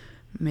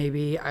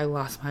I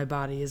Lost My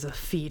Body is a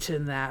feat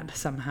in that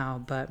somehow,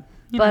 but.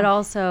 But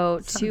also,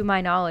 to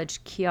my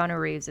knowledge, Keanu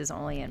Reeves is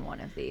only in one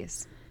of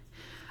these.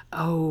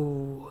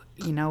 Oh,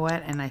 you know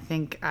what? And I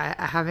think,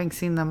 having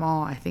seen them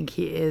all, I think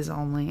he is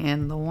only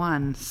in the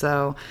one.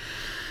 So,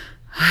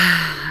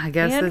 I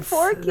guess and it's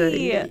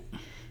Forky.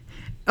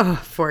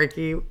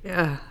 Forky.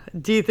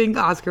 Do you think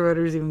Oscar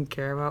voters even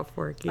care about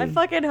Forky? I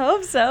fucking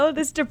hope so.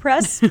 This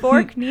depressed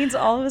Fork needs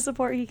all the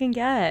support he can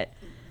get.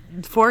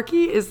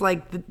 Forky is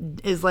like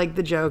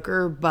the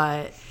Joker,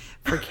 but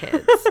for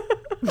kids.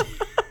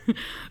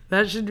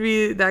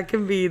 That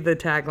can be the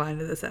tagline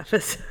of this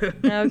episode.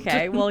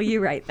 Okay, well, you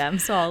write them,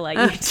 so I'll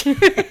let you.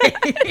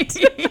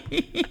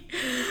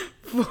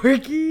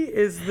 Forky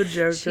is the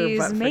Joker.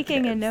 She's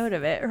making a note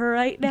of it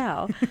right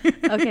now.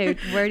 Okay,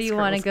 where do you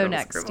want to go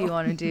next? Scribble. Do you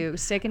want to do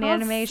stick an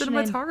animation?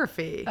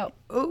 Cinematography. I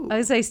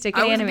would say stick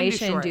an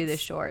animation and do the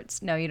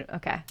shorts. No, you don't.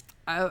 Okay.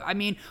 I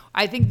mean,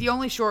 I think the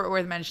only short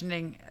worth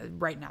mentioning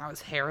right now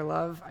is Hair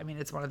Love. I mean,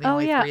 it's one of the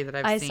only three that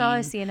I've seen. I saw a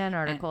CNN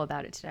article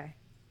about it today.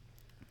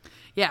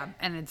 Yeah,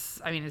 and it's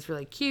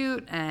really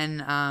cute,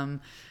 and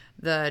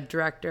the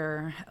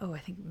director, I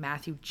think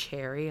Matthew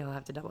Cherry, I'll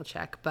have to double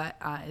check, but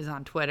is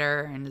on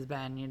Twitter and has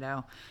been,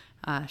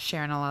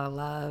 sharing a lot of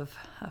love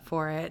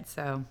for it,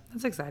 so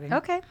that's exciting.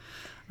 Okay.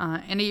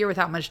 In a year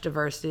without much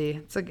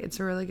diversity, it's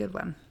a really good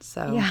one.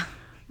 So yeah,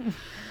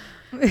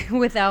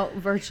 without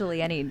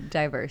virtually any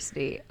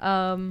diversity.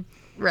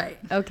 Right.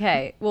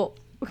 Okay. Well,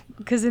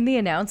 because in the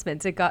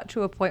announcements, it got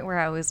to a point where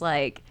I was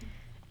like,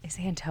 is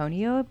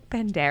Antonio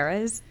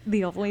Banderas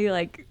the only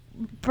like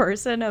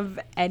person of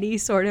any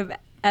sort of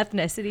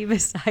ethnicity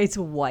besides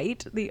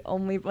white, the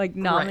only like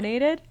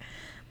nominated? Right.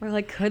 We're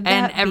like, could that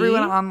be? And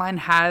everyone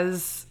online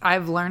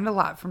I've learned a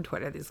lot from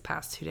Twitter these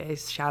past 2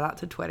 days. Shout out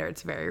to Twitter.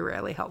 It's very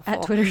rarely helpful.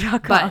 At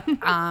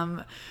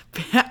twitter.com.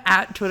 But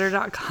at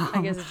twitter.com.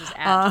 I guess it's just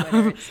at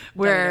Twitter.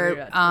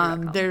 Where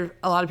there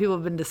a lot of people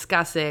have been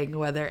discussing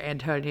whether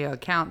Antonio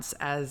counts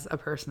as a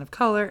person of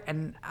color,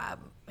 and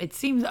it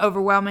seems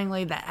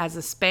overwhelmingly that as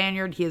a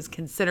Spaniard, he is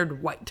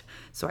considered white.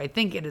 So I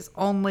think it is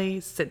only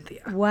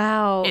Cynthia.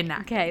 Wow.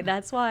 Okay,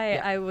 that's why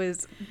I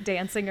was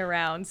dancing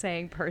around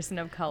saying person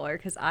of color,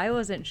 because I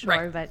wasn't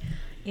sure, but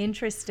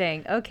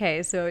interesting.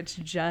 Okay, so it's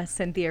just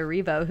Cynthia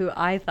Erivo, who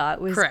I thought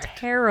was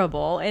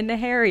terrible in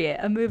Harriet,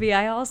 a movie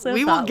I also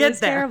thought was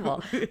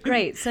terrible.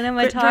 Great.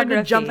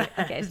 Cinematography.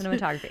 Okay,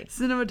 cinematography.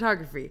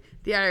 Cinematography.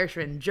 The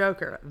Irishman,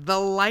 Joker, The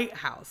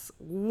Lighthouse,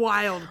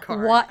 Wild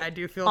Card. I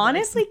do feel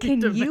honestly, can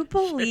you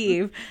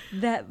believe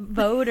that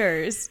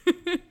voters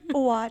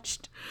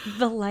watched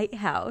The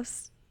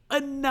Lighthouse?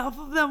 Enough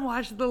of them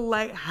watched The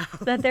Lighthouse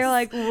that they're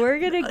like, we're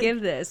gonna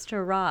give this to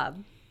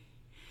Rob.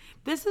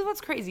 This is what's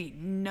crazy.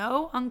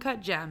 No Uncut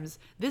Gems.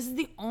 This is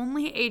the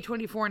only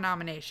A24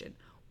 nomination.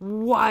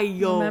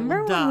 Wild.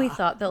 Remember when we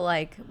thought that,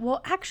 like,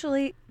 well,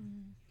 actually,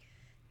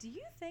 do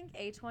you think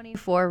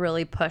A24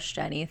 really pushed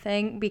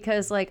anything?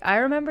 Because, like, I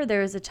remember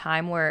there was a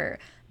time where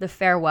The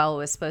Farewell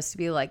was supposed to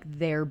be, like,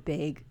 their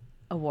big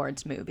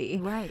awards movie.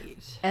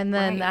 Right. And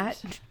then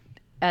that,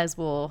 as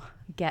we'll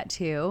get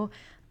to,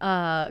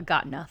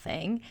 got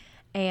nothing.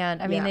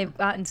 And I mean, they've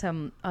gotten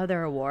some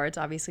other awards.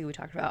 Obviously, we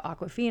talked about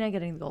Awkwafina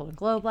getting the Golden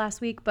Globe last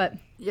week, but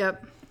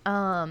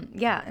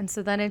and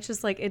so then it's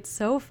just like, it's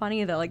so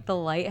funny that like The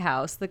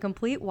Lighthouse, the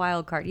complete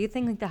wild card, you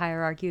think like the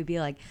hierarchy would be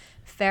like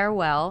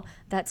Farewell,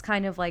 that's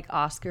kind of like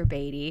Oscar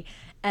baity,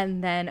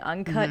 and then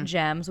Uncut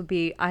Gems would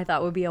be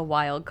a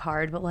wild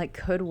card, but like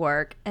could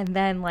work, and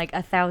then like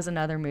 1,000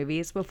 other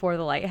movies before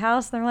The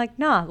Lighthouse. They're like,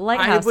 nah,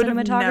 Lighthouse,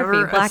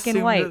 cinematography, black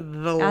and white,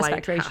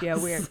 aspect ratio,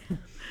 weird.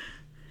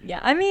 Yeah,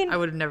 I mean, I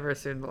would have never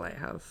assumed The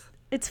Lighthouse.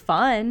 it's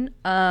fun.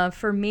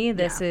 For me,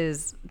 this Yeah.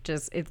 is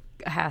just, it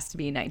has to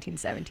be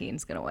 1917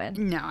 is gonna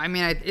win. No, I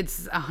mean,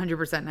 it's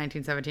 100%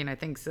 1917. I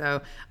think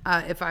so.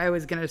 If I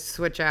was going to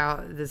switch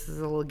out, this is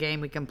a little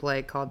game we can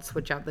play called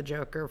Switch Out the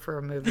Joker for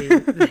a movie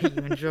that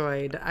you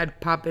enjoyed. I'd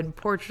pop in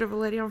Portrait of a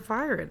Lady on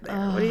Fire in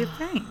there. What do you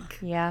think?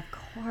 Yeah,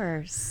 of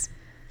course.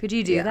 Could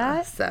you do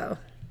that? So,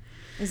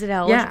 Is it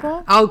eligible?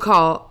 yeah, I'll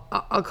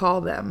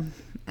call them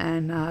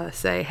and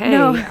say, hey,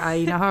 No.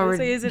 you know how we're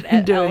So is it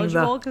doing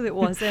eligible the... because it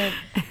wasn't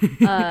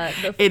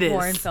the It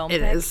foreign is. film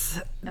It pick?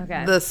 is.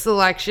 Okay. The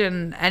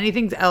selection,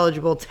 anything's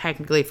eligible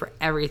technically for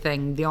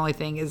everything. The only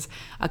thing is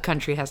a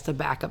country has to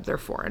back up their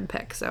foreign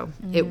pick. So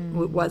it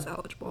was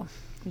eligible.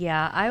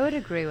 Yeah, I would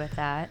agree with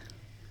that.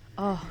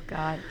 Oh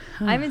God,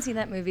 I haven't seen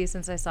that movie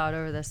since I saw it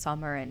over the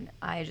summer, and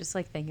I just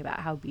like think about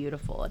how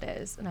beautiful it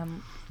is,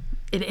 and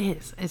It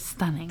is. It's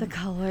stunning. the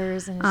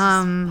colors, and it's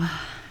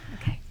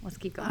just, okay. Let's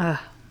keep going.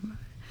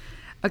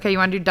 Okay, you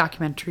want to do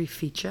documentary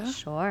feature?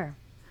 Sure.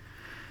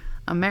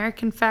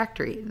 American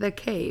Factory, The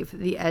Cave,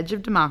 The Edge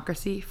of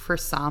Democracy, For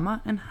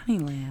Sama, and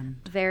Honeyland.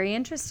 Very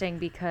interesting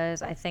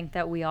because I think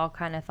that we all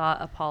kind of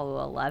thought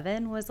Apollo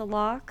 11 was a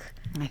lock.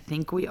 I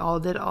think we all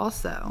did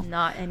also.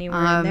 Not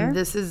anywhere in there.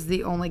 This is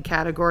the only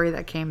category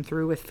that came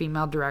through with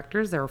female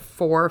directors. There are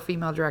 4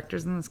 female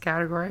directors in this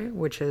category,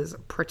 which is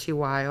pretty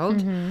wild.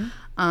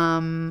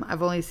 Mm-hmm.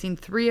 I've only seen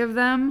 3 of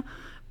them,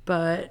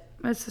 but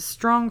it's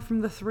strong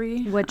from the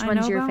 3. Which I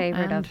one's know your about,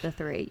 favorite and of the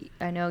 3?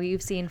 I know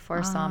you've seen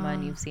For Sama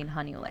and you've seen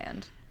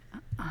Honeyland.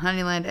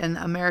 Honeyland and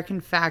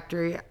American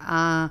Factory.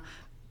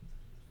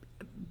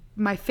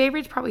 My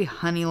favorite's probably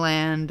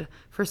Honeyland.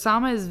 For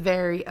Sama is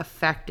very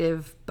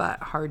effective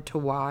but hard to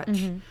watch.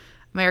 Mm-hmm.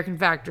 American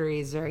Factory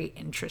is very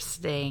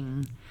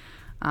interesting.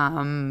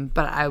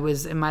 But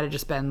it might have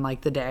just been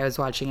like the day I was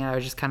watching it, I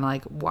was just kind of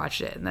like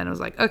watched it and then it was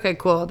like, okay,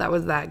 cool, that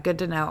was that. Good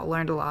to know.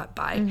 Learned a lot.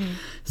 Bye. Mm-hmm.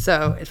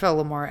 So it felt a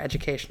little more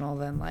educational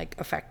than like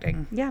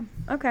affecting. Yeah,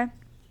 okay.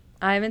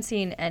 I haven't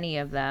seen any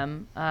of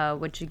them,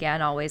 which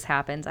again always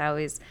happens. I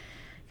always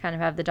kind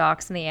of have the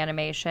docs and the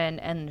animation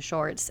and the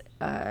shorts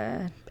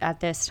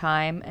at this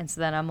time, and so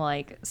then I'm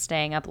like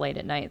staying up late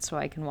at night so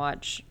I can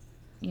watch,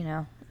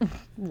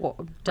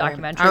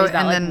 documentaries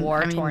about like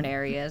war-torn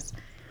areas.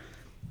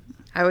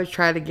 I always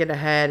try to get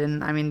ahead,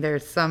 and I mean,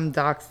 there's some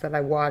docs that I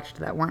watched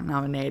that weren't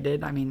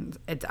nominated. I mean,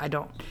 I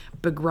don't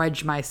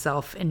begrudge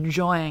myself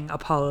enjoying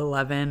Apollo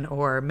 11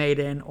 or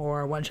Maiden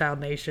or One Child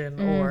Nation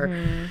or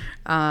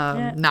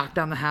Knock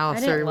Down the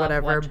House or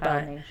whatever,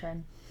 but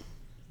Nation.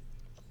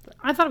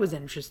 I thought it was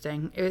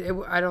interesting.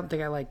 I don't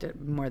think I liked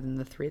it more than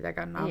the 3 that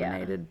got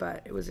nominated,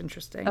 but it was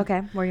interesting.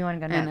 Okay, where do you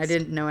want to go next? And I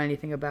didn't know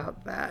anything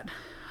about that.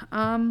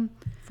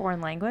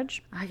 Foreign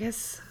language? I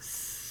guess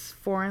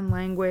foreign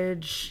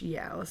language.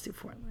 Yeah, let's do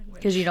foreign language.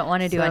 Because you don't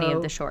want to do any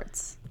of the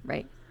shorts,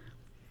 right?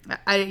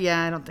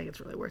 I don't think it's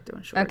really worth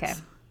doing shorts. Okay.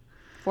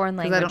 Foreign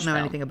language. Because I don't know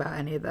anything about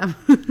any of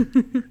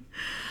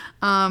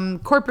them.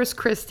 Corpus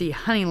Christi,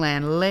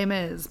 Honeyland, Les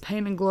Mis,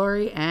 Pain and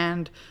Glory,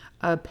 and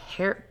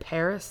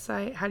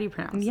Parasite. How do you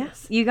pronounce this?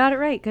 Yes, you got it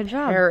right. Good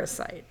job.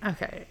 Parasite.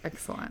 Okay,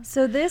 excellent.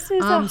 So this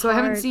is So I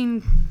haven't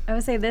seen. I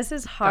would say this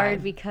is hard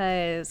ahead.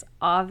 because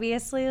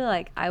obviously,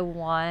 like, I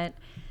want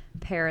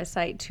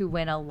Parasite to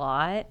win a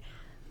lot,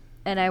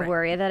 and I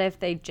worry that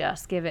if they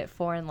just give it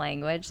foreign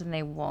language, then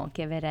they won't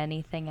give it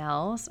anything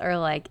else or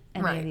like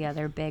any of the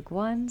other big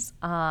ones.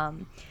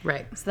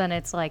 Right. So then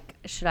it's like,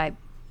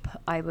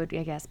 I would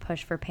guess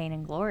push for Pain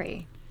and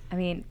Glory. I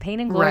mean, Pain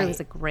and Glory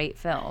was a great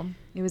film.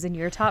 It was in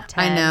your top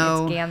 10. I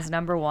know. It's Gan's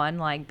number 1,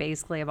 like,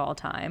 basically of all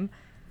time.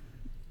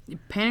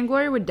 Pain and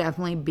Glory would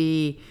definitely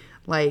be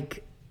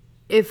like,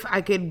 if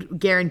I could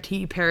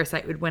guarantee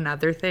Parasite would win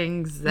other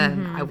things,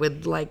 then I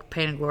would like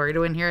Pain and Glory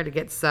to win here to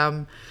get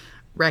some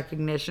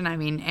recognition. I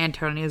mean,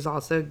 Antonio is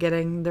also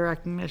getting the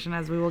recognition,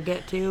 as we will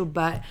get to,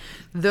 but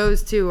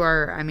those 2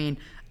 are, I mean,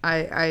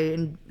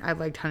 I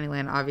liked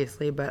Honeyland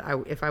obviously, but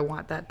if I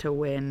want that to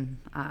win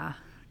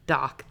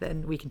doc,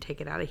 then we can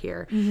take it out of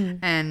here.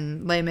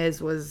 And Les Mis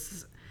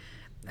was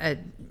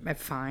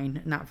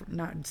fine, not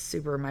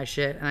super my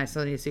shit, and I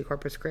still need to see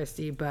Corpus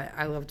Christi, but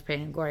I loved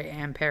Pain and Glory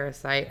and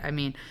Parasite. I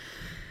mean,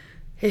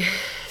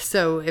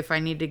 so if I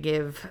need to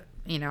give,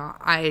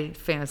 I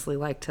famously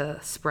like to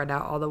spread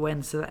out all the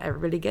wins so that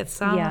everybody gets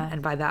some,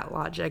 and by that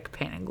logic,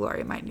 Pain and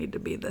Glory might need to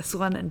be this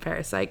one, and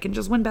Parasite can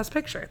just win Best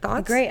Picture.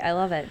 Thoughts? Great, I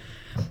love it.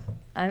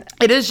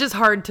 It is just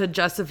hard to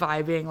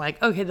justify being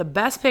like, okay, the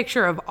best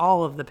picture of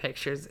all of the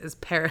pictures is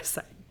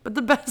Parasite, but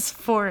the best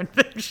foreign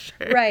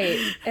picture. Right.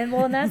 And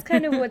that's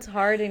kind of what's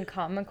hard and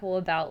comical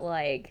about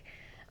like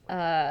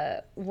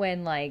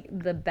when like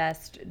the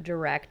best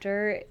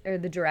director or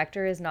the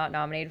director is not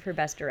nominated for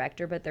best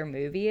director, but their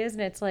movie is,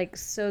 and it's like,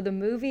 so the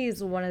movie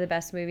is one of the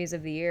best movies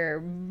of the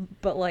year,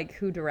 but like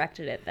who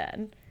directed it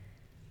then?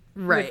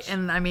 Right.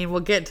 And I mean,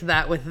 we'll get to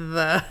that with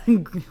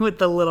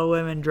the Little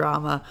Women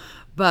drama,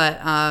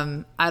 but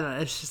I don't know,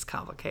 it's just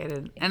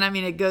complicated. And I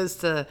mean, it goes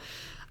to,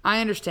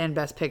 I understand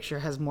Best Picture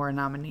has more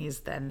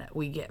nominees than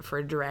we get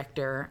for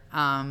director,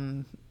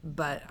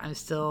 but I'm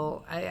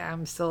still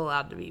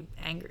allowed to be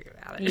angry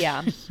about it.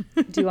 Yeah.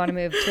 Do you want to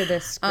move to the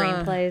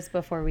screenplays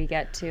before we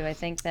get to? I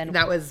think then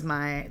that was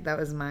my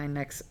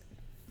next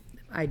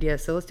idea.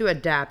 So let's do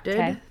adapted.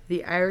 Okay.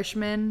 The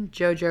Irishman,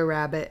 Jojo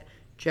Rabbit,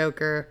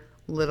 Joker,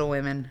 Little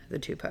Women, The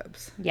Two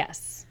Popes.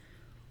 Yes.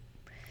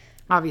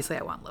 Obviously,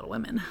 I want Little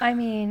Women. I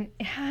mean,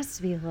 it has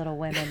to be Little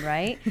Women,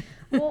 right?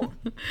 Well,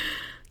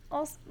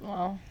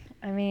 also,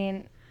 I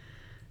mean,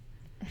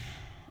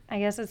 I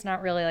guess it's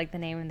not really like the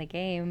name of the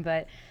game,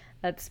 but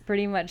that's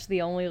pretty much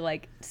the only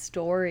like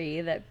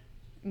story that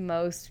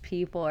most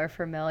people are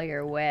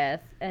familiar with.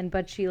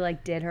 But she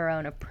like did her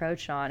own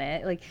approach on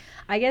it. Like,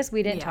 I guess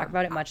we didn't talk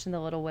about it much in the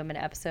Little Women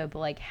episode, but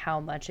like how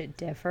much it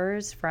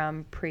differs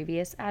from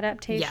previous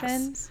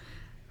adaptations. Yes.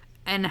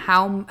 And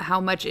how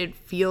much it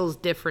feels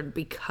different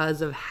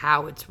because of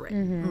how it's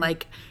written.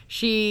 Like,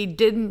 she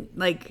didn't,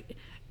 like,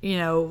 you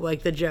know,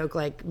 like the joke,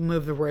 like,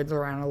 move the words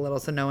around a little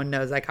so no one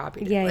knows I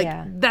copied it.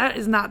 Like, that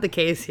is not the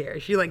case here.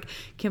 She, like,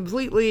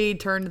 completely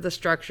turned the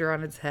structure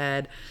on its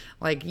head,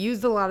 like,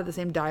 used a lot of the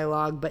same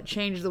dialogue, but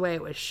changed the way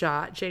it was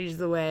shot, changed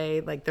the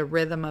way, like, the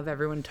rhythm of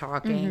everyone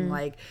talking,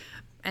 like,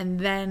 and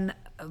then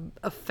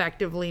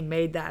effectively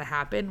made that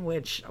happen,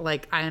 which,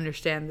 like, I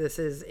understand this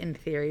is in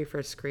theory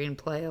for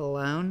screenplay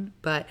alone,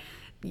 but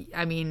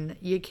I mean,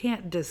 you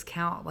can't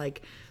discount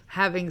like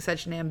having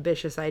such an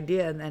ambitious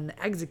idea and then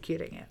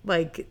executing it.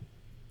 Like,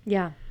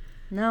 yeah.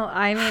 No,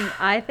 I mean,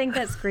 I think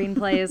that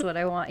screenplay is what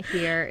I want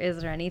here. Is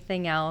there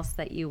anything else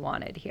that you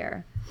wanted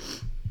here?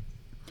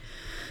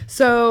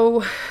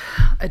 So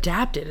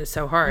adapted is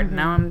so hard.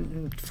 Now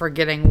I'm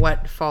forgetting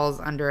what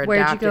falls under adapted.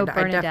 Where'd you go,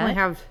 Bernadette? I definitely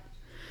have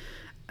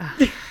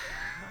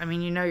I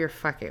mean, you know, you're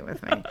fucking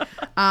with me.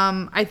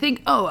 I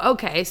think,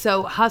 okay.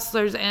 So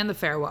Hustlers and The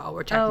Farewell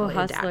were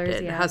technically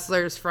adapted. Yeah.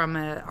 Hustlers from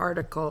an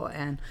article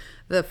and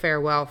The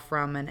Farewell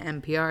from an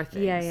NPR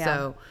thing. Yeah.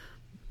 So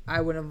I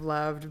would have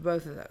loved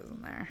both of those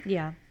in there.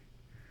 Yeah.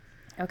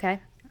 Okay.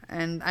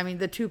 And I mean,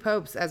 The Two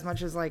Popes, as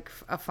much as like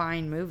a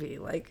fine movie,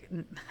 like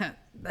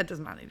that does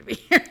not need to be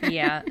here.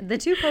 Yeah. The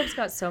Two Popes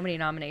got so many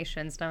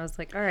nominations, and I was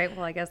like, all right,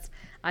 well, I guess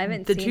I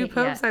haven't The seen Two it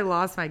Popes, yet. I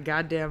lost my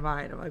goddamn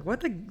mind. I'm like,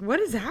 what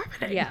is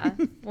happening? Yeah.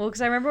 Well,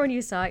 because I remember when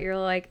you saw it, you're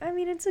like, I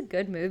mean, it's a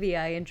good movie.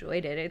 I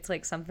enjoyed it. It's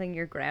like something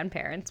your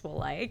grandparents will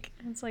like.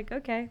 And it's like,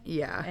 okay.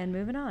 Yeah. And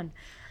moving on.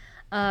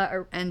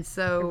 And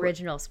so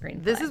Original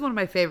screenplay. this is one of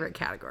my favorite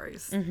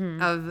categories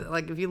of,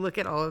 like, if you look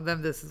at all of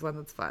them, this is one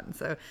that's fun.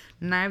 So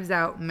Knives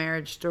Out,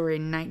 Marriage Story,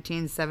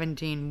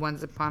 1917,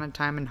 Once Upon a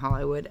Time in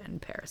Hollywood, and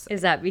Parasite.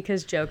 Is that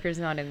because Joker's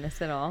not in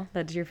this at all?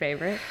 That's your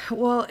favorite?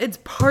 Well, it's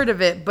part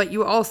of it, but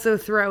you also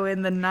throw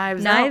in the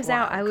Knives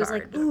Out I was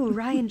card. like, ooh,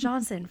 Ryan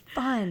Johnson,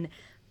 fun.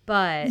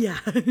 But Yeah.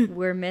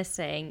 we're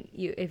missing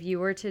you. If you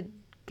were to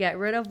get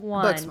rid of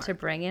one Booksmart. to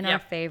bring in our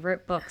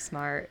favorite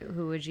Booksmart,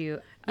 who would you?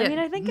 Yeah, I mean,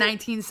 I think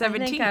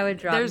 1917. I think I would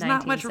drop There's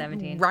not much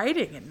 1917.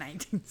 writing in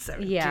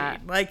 1917. Yeah.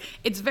 Like,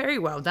 it's very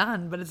well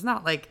done, but it's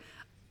not like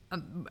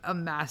a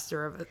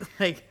master of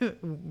like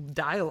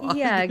dialogue.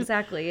 Yeah,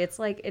 exactly. It's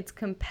like it's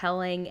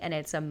compelling and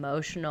it's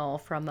emotional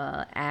from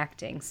a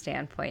acting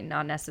standpoint,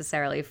 not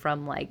necessarily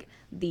from like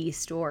the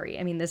story.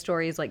 I mean, the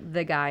story is like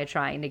the guy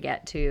trying to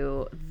get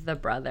to the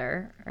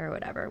brother or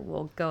whatever.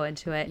 We'll go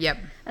into it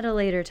at a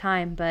later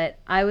time, but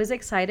I was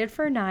excited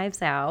for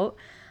Knives Out.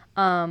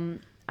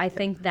 I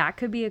think that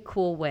could be a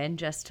cool win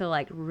just to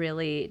like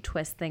really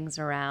twist things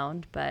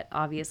around, but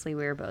obviously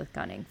we were both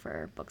gunning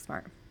for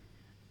Booksmart.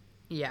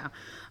 Yeah.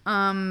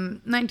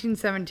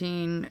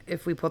 1917,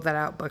 if we pulled that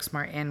out,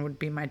 Booksmart in would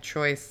be my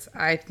choice.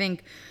 I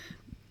think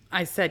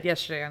I said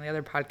yesterday on the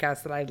other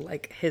podcast that I'd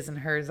like his and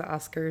hers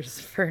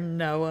Oscars for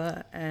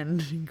Noah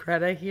and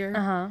Greta here.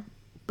 Uh-huh.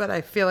 But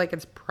I feel like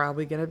it's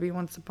probably going to be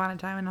Once Upon a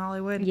Time in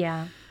Hollywood.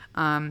 Yeah.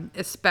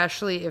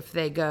 Especially if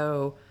they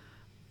go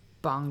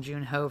Bong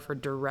Joon-ho for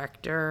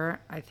director.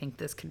 I think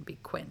this could be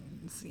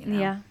Quentin's, you know?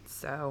 Yeah.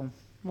 So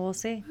We'll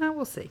see.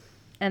 we'll see.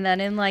 And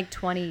then in like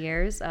 20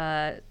 years,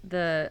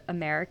 the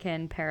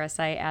American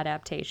Parasite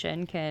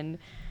adaptation can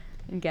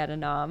get a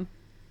nom.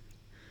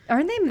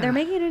 Aren't they? They're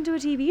making it into a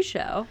TV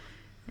show.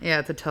 Yeah,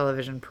 it's a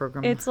television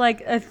program. It's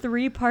like a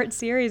 3-part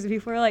series.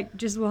 Before, like,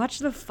 just watch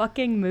the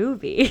fucking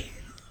movie.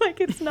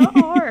 Like, it's not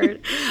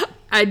hard.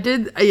 I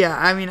did, yeah.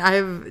 I mean, I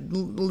have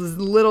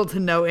little to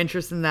no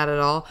interest in that at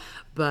all.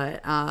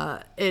 But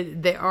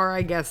they are,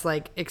 I guess,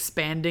 like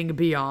expanding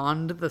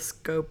beyond the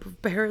scope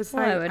of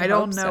Parasite. Well, I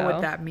don't know so.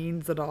 what that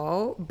means at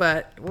all,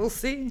 but we'll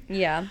see.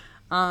 Yeah.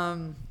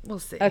 We'll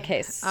see.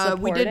 Okay,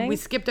 supporting? We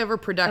skipped over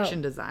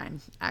production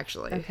design,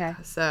 actually. Okay.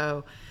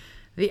 So,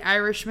 The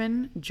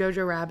Irishman,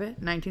 Jojo Rabbit,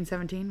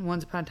 1917,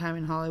 Once Upon a Time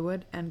in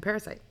Hollywood, and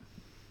Parasite.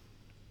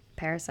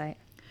 Parasite.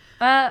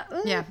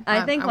 Yeah.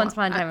 I think Once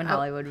Upon a Time in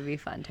Hollywood would be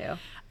fun, too.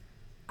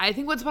 I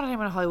think Once Upon a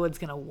Time in Hollywood's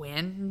gonna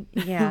win.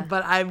 Yeah.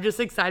 But I'm just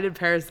excited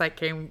Parasite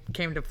came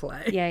to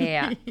play.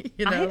 Yeah.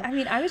 You know? I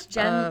mean, I was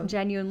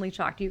genuinely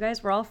shocked. You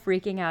guys were all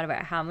freaking out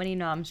about how many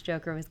noms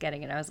Joker was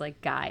getting, and I was like,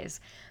 guys,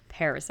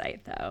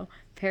 Parasite, though.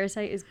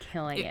 Parasite is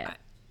killing it.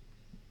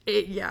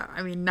 Yeah,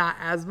 I mean, not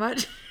as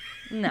much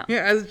No.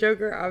 as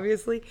Joker,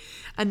 obviously.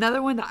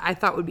 Another one that I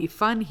thought would be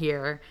fun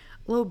here,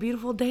 A Little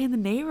Beautiful Day in the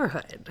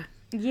Neighborhood.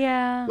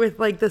 Yeah. With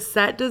like the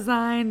set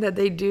design that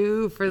they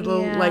do for the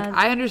like, Yeah.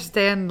 I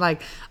understand,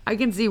 like I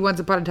can see Once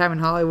Upon a Time in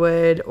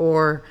Hollywood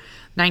or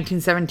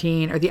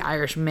 1917 or The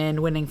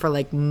Irishman winning for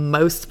like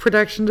most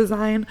production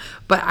design,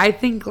 but I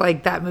think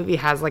like that movie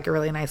has like a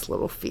really nice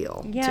little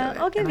feel Yeah, to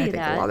it. I'll give and I you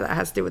think that. a lot of that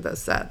has to do with those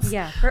sets.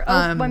 Yeah.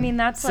 I mean,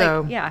 that's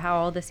so- like, yeah, how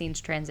all the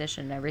scenes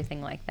transition and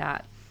everything like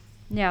that.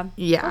 Yeah.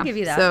 Yeah. I'll give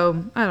you that.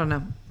 So I don't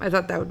know. I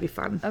thought that would be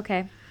fun.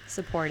 Okay.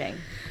 Supporting.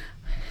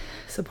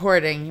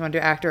 Supporting. You want to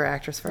do actor or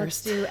actress Let's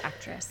first? do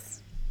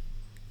actress.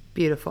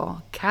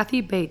 Beautiful.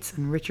 Kathy Bates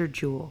and Richard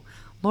Jewell.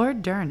 Laura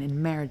Dern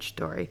in Marriage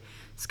Story.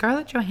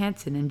 Scarlett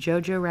Johansson in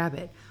Jojo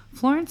Rabbit.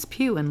 Florence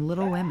Pugh in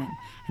Little Women.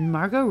 And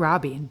Margot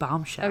Robbie in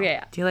Bombshell. Okay.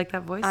 Do you like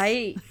that voice?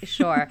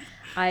 Sure.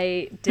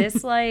 I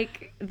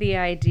dislike the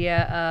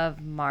idea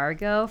of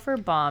Margot for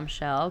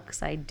Bombshell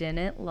because I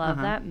didn't love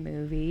that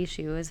movie.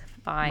 She was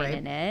fine Right.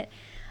 in it.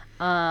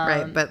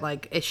 Right, but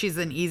like she's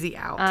an easy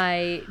out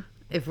I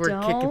if we're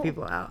kicking don't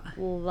people out.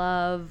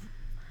 love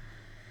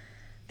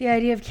the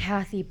idea of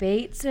Kathy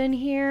Bates in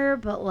here,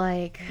 but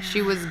like,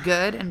 She was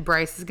good, and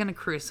Bryce is gonna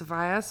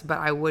crucify us, but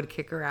I would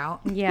kick her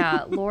out.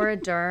 yeah, Laura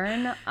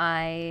Dern,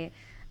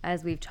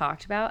 as we've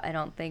talked about, I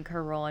don't think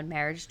her role in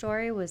Marriage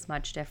Story was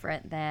much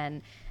different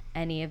than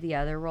any of the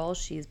other roles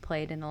she's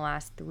played in the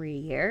last 3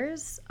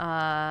 years. So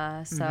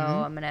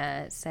I'm going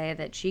to say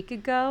that she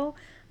could go,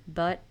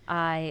 but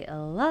I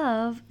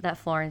love that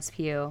Florence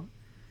Pugh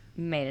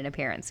made an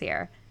appearance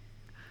here.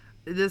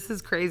 This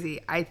is crazy.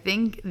 I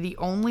think the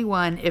only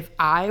one, if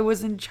I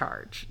was in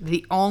charge,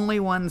 the only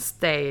one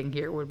staying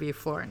here would be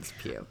Florence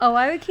Pugh. Oh,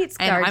 I would keep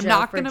And I'm ScarJo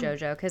not for gonna-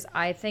 JoJo because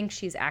I think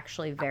she's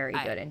actually very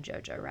good in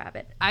Jojo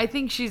Rabbit. I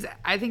think she's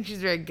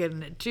very good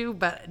in it too.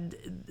 But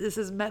this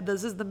is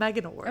the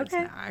Megan Awards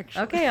Okay. now.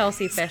 Actually, Okay,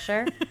 Elsie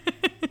Fisher.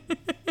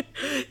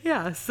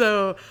 Yeah,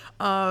 so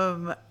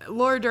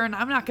Laura Dern,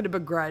 I'm not going to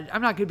begrudge.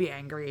 I'm not going to be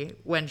angry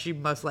when she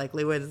most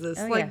likely wins this.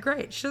 Oh, like, yeah.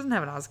 great, she doesn't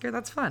have an Oscar.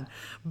 That's fun.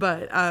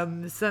 But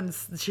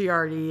since she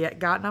already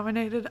got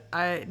nominated,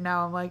 I'm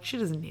like, she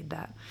doesn't need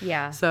that.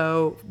 Yeah.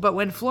 So, but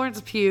when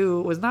Florence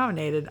Pugh was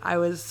nominated, I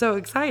was so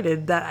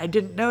excited that I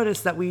didn't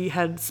notice that we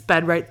had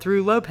sped right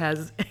through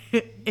Lopez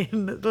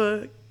in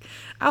the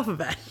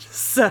alphabet.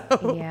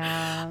 So,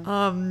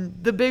 Yeah.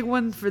 the big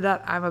one for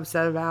that I'm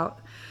upset about.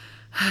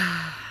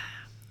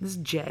 This is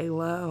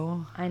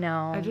J-Lo. I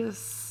know.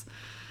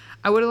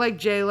 I would have liked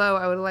J-Lo.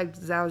 I would have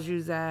liked Zhao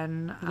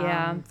Zuzhen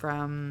Yeah.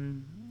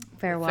 from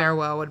Farewell.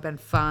 Farewell would have been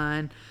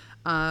fun.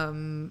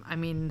 I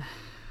mean,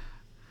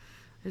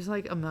 there's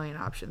like a million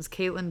options.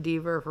 Caitlin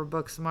Dever for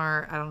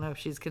Booksmart. I don't know if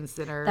she's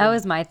considered. That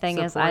was my thing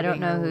is I don't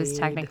supporting know or who's lead.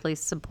 technically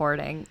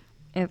supporting.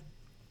 If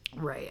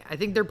Right. I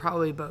think they're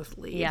probably both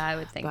lead. Yeah, I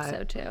would think but,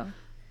 so too.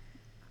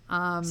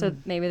 So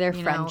maybe their you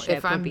know, friendship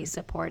if would I'm- be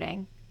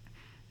supporting.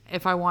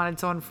 If I wanted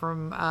someone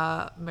from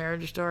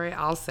Marriage Story,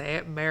 I'll say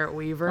it, Merritt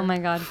Weaver. Oh my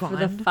god, for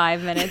the Fun.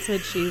 5 minutes that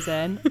she's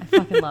in. I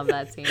fucking love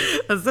that scene.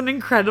 That's an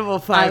incredible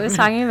 5 I was minutes.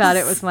 talking about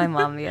it with my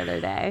mom the other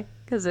day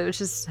because it was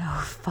just so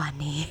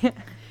funny.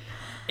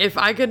 If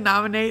I could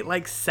nominate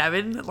like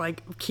 7,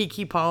 like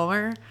Keke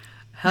Palmer,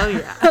 hell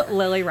yeah.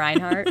 Lily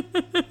Reinhart.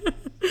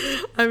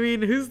 I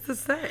mean, who's to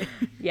say?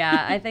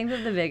 Yeah, I think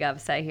that the big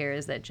upset here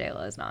is that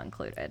J-Lo is not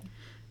included.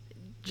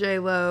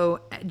 J-Lo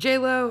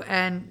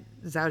and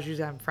Zhao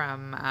Zuzhen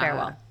from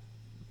Farewell.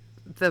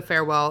 The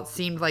Farewell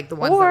seemed like the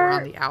ones that were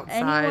on Or the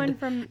outside. anyone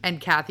from-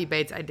 And Kathy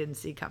Bates, I didn't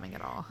see coming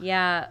at all.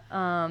 Yeah,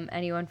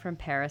 anyone from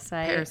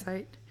Parasite.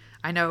 Parasite.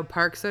 I know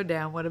Park So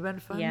Down would have been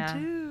fun Yeah.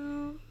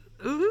 too.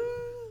 Ooh.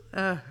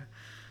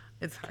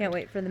 It's hard. Can't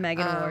wait for the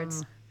Megan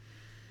Awards.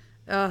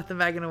 Oh, the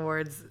Megan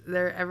Awards.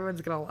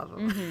 Everyone's going to love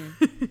them.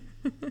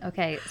 Mm-hmm.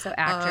 Okay, so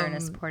actor in a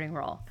supporting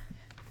role.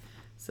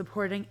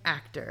 Supporting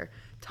actor.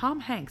 Tom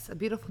Hanks, A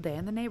Beautiful Day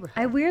in the Neighborhood.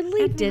 I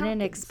weirdly Anthony didn't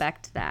Hopkins.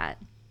 expect that.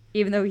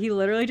 Even though he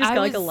literally just I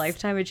got like a was-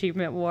 Lifetime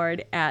Achievement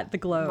Award at the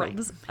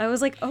Globes. I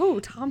was like, oh,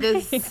 Tom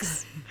This-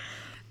 Hanks.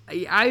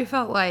 I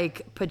felt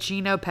like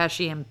Pacino,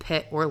 Pesci, and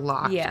Pitt were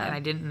locked, Yeah. and I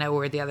didn't know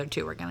where the other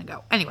two were going to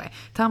go. Anyway,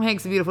 Tom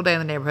Hanks, A Beautiful Day in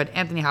the Neighborhood,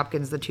 Anthony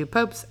Hopkins, The Two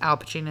Popes, Al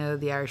Pacino,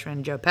 The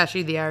Irishman, Joe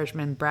Pesci, The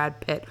Irishman,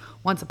 Brad Pitt,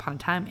 Once Upon a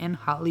Time in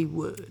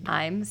Hollywood.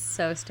 I'm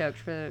so stoked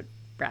for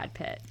Brad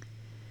Pitt.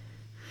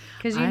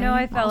 Because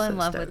I fell in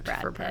love with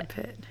Brad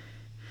Pitt.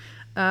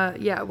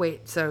 Yeah,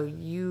 wait, so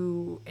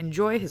you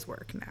enjoy his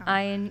work now?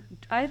 I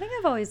think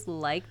I've always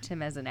liked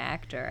him as an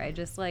actor. I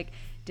just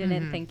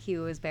didn't think he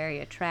was very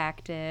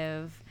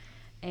attractive,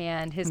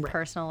 and his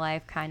personal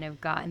life kind of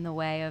got in the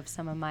way of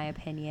some of my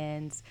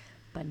opinions.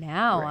 But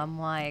now I'm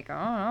like,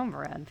 oh,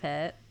 Brad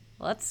Pitt.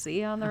 Let's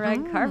see you on the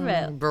red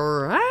carpet.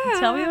 Brad.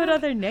 Tell me what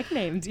other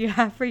nicknames you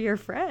have for your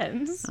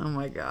friends. Oh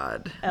my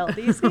god.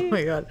 LDC? Oh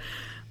my god.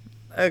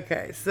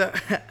 Okay, so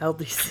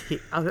LDC.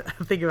 I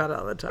think about it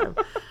all the time.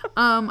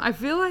 I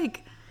feel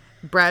like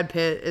Brad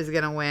Pitt is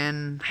gonna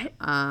win.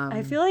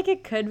 I feel like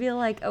it could be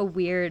like a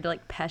weird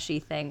like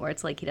Pesci thing where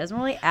it's like he doesn't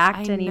really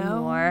act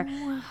anymore,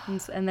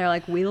 and they're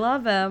like, we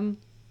love him.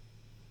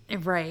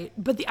 Right.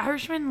 But The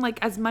Irishman, like,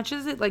 as much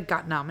as it like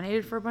got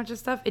nominated for a bunch of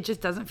stuff, it just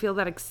doesn't feel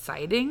that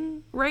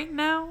exciting right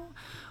now.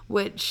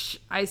 Which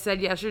I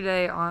said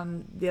yesterday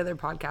on the other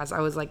podcast.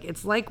 I was like,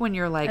 it's like when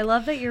you're like, I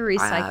love that you're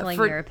recycling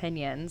your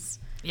opinions.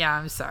 Yeah,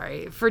 I'm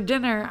sorry. For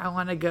dinner, I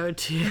want to go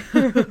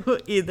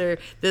to either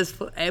this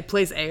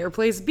place A or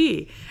place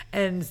B.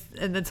 And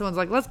then someone's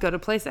like, let's go to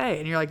place A.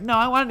 And you're like, no,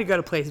 I wanted to go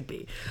to place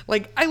B.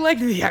 Like, I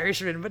liked The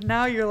Irishman, but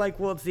now you're like,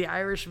 well, it's The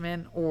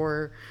Irishman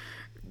or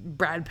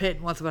Brad Pitt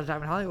and Once Upon a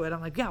Time in Hollywood. I'm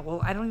like, yeah,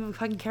 well, I don't even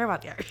fucking care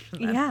about The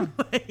Irishman. Yeah.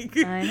 Like,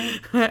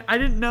 I I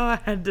didn't know I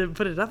had to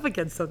put it up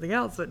against something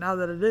else, but now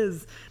that it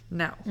is,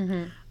 no.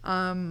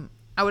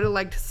 I would have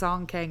liked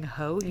Song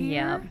Kang-ho here.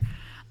 Yeah.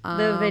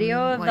 The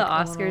video of like the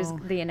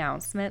Oscars, the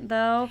announcement,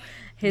 though,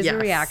 his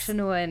Yes.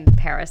 reaction when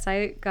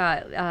Parasite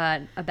got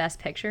a Best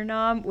Picture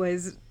nom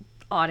was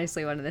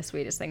honestly one of the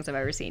sweetest things I've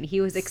ever seen. He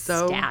was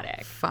ecstatic.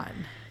 So fun.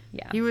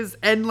 Yeah. He was,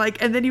 and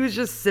then he was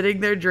just sitting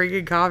there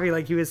drinking coffee,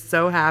 like he was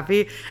so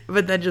happy,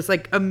 but then just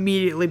like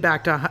immediately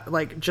back to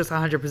like just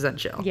 100%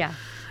 chill. Yeah.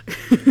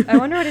 I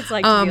wonder what it's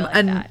like to be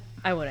like that.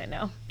 I wouldn't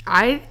know.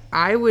 I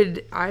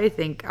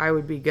think I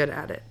would be good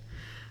at it.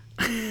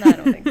 I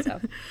don't think so.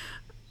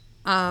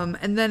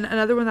 And then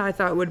another one that I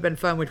thought would have been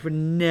fun, which would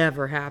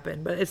never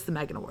happen, but it's the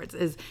Megan Awards,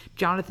 is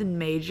Jonathan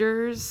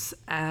Majors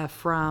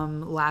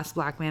from Last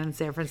Black Man in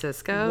San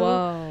Francisco.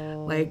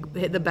 Whoa. Like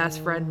hit the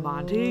best friend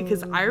Monty,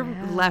 because I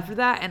left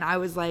that and I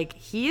was like,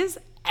 he is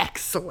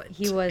excellent.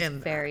 He was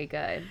very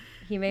good.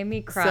 He made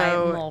me cry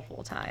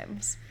multiple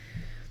times.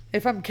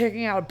 If I'm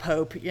kicking out a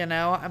Pope,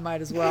 I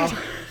might as well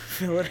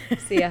fill it in.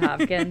 Sia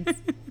Hopkins.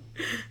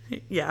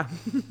 Yeah.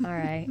 All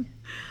right.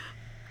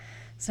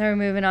 So we're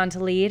moving on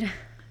to lead.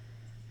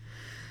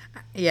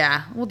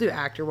 Yeah, we'll do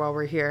actor while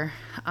we're here.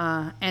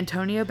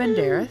 Antonio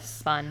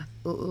Banderas. Fun.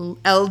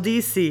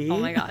 LDC. Oh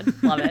my God.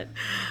 Love it.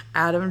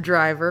 Adam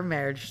Driver,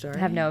 Marriage Story. I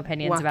have no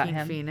opinions about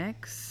him.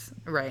 Phoenix.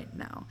 Right,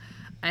 no.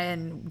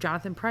 And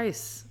Jonathan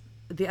Pryce,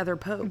 the other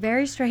Pope.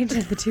 Very strange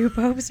that the two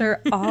popes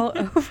are all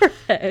over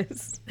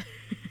this.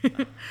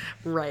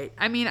 Right.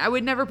 I mean, I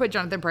would never put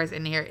Jonathan Pryce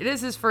in here. It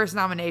is his first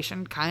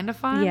nomination, kind of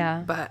fun.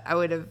 Yeah. But I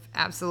would have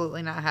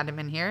absolutely not had him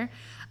in here.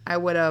 I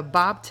would have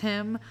bopped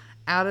him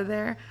out of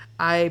there.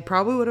 I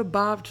probably would have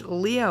bopped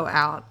Leo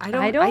out. I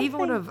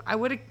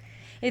would have.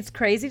 It's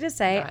crazy to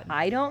say,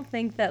 I don't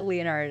think that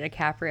Leonardo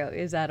DiCaprio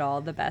is at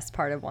all the best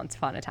part of Once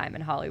Upon a Time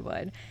in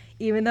Hollywood.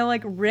 Even though,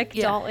 like, Rick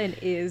Dalton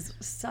is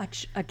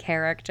such a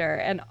character,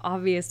 and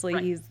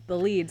obviously he's the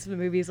lead, so the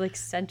movie's, like,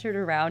 centered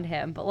around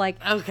him. But, like...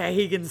 Okay,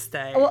 he can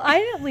stay. Well, I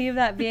didn't leave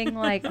that being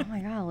like, oh, my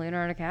God,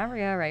 Leonardo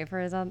DiCaprio, right for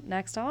his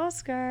next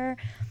Oscar.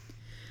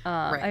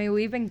 I mean,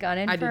 we've been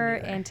gunning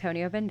for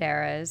Antonio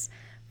Banderas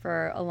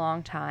for a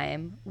long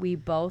time. We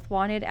both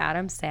wanted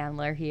Adam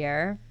Sandler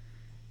here.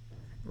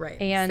 Right.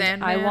 And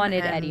Sandman I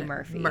wanted and Eddie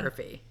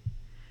Murphy.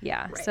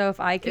 Yeah. Right. So if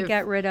I could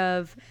get rid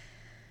of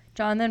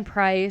Jonathan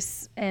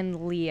Pryce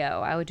and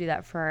Leo, I would do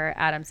that for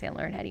Adam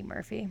Sandler and Eddie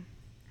Murphy.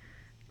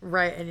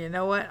 Right. And you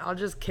know what? I'll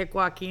just kick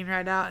Joaquin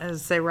right out and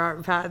say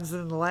Robert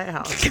Pattinson in The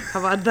Lighthouse.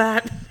 How about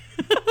that?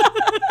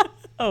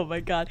 Oh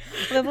my God.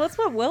 Then let's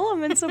put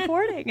Willem in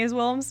supporting. You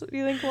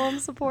think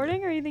Willem's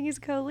supporting, or you think he's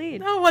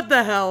co-lead? Oh, what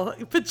the hell?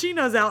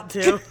 Pacino's out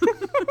too.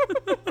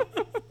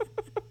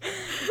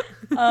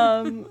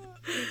 Oh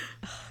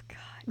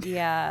God,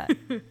 yeah,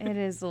 it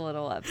is a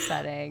little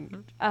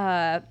upsetting.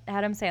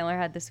 Adam Sandler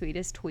had the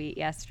sweetest tweet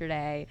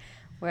yesterday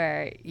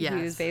where he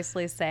was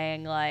basically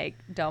saying, like,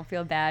 don't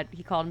feel bad.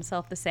 He called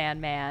himself the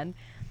Sandman.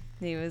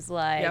 He was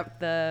like,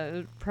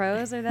 the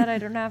pros are that I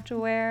don't have to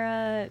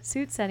wear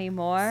suits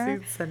anymore.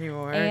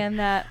 And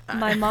that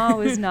my mom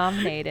was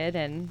nominated,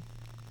 and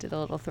did a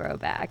little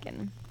throwback,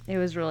 and it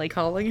was really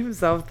calling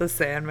himself the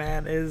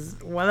Sandman is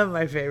one of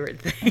my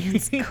favorite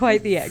things. It's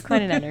quite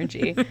an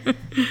energy.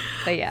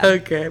 But yeah.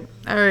 Okay.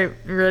 All right.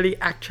 Ready?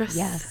 Actress?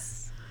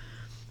 Yes.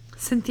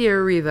 Cynthia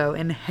Erivo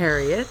in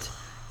Harriet.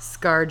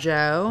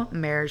 ScarJo,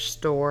 Marriage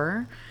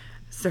Story.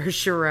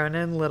 Saoirse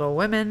Ronan, Little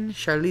Women.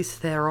 Charlize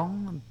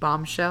Theron,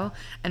 Bombshell.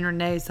 And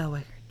Renee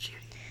Zellweger, Judy.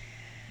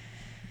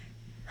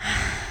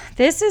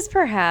 This is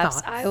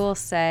perhaps, I will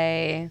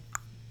say,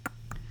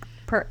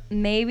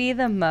 maybe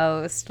the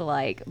most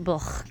like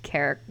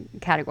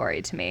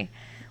category to me.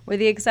 With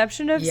the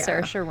exception of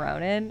Saoirse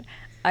Ronan,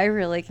 I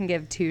really can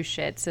give two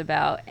shits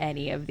about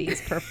any of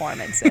these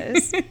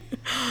performances.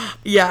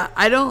 Yeah,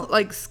 I don't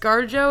like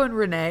ScarJo and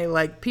Renee,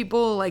 like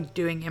people like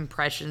doing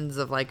impressions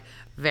of like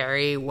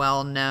very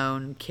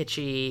well-known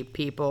kitschy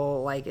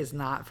people, like is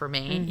not for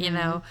me, you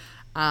know?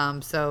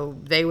 So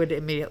they would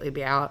immediately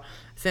be out.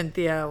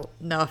 Cynthia,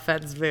 no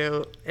offense,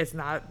 Boo, it's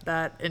not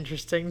that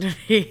interesting to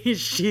me.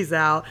 She's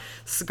out.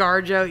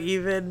 ScarJo,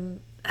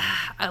 even,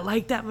 I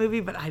like that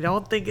movie, but I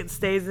don't think it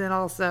stays in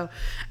also.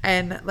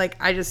 And like,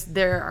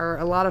 there are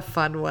a lot of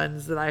fun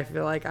ones that I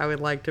feel like I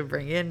would like to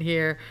bring in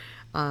here.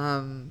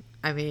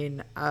 I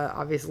mean,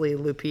 obviously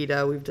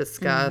Lupita we've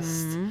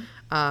discussed.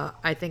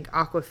 I think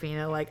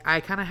Awkwafina, like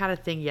I kind of had a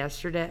thing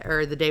yesterday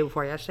or the day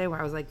before yesterday where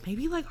I was like,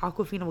 maybe like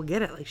Awkwafina will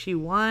get it. Like she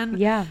won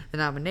the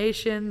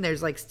nomination.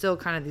 There's like still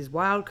kind of these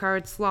wild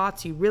card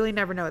slots. You really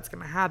never know what's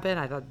going to happen.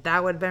 I thought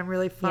that would have been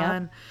really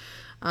fun.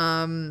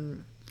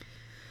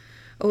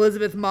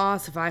 Elizabeth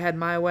Moss, if I had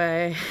my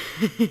way.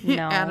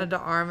 No. Anna de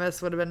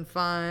Armas would have been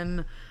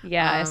fun.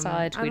 Yeah, I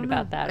saw a tweet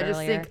about that earlier. I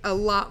just think a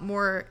lot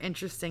more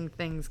interesting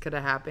things could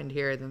have happened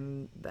here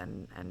than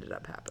ended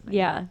up happening.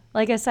 Yeah.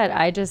 Like I said,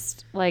 I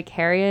just like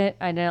Harriet.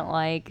 I didn't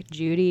like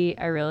Judy.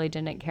 I really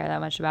didn't care that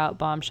much about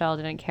Bombshell.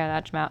 Didn't care that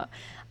much about.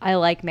 I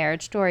like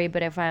Marriage Story,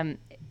 but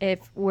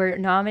if we're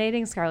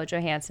nominating Scarlett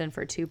Johansson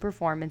for 2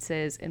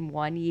 performances in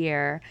 1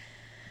 year,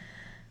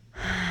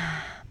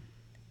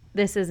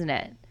 this isn't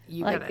it.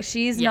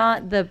 She's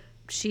not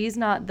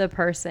the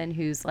person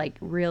who's like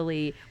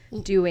really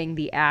doing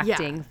the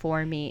acting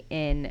for me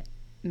in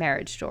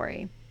Marriage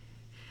Story.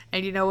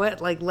 And you know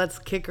what? Like, let's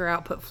kick her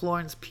out. Put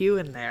Florence Pugh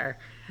in there.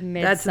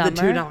 Midsommar. That's the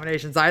 2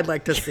 nominations I'd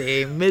like to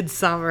see.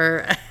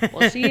 Midsommar.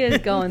 Well, she is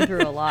going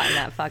through a lot in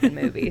that fucking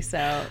movie.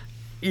 So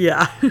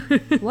yeah.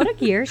 What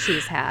a year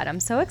she's had. I'm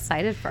so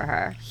excited for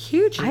her.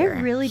 Huge year. I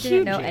really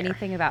didn't know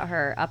anything about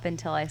her up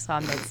until I saw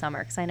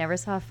Midsommar because I never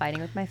saw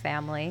Fighting with My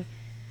Family.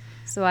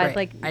 So I'd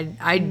like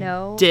I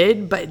know.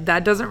 did, but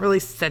that doesn't really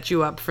set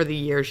you up for the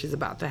year she's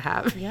about to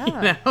have. Yeah, you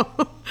know?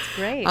 It's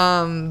great.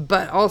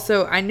 But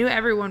also I knew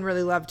everyone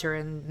really loved her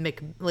in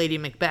Lady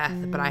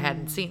Macbeth, but I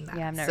hadn't seen that.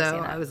 Yeah, I've never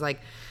seen that. I was like,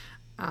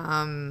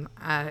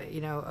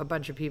 you know, a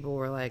bunch of people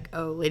were like,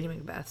 "Oh, Lady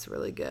Macbeth's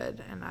really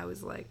good," and I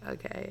was like,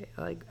 "Okay."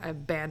 Like, a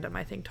band of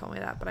I think told me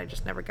that, but I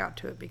just never got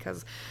to it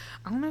because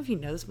I don't know if you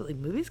know this, but like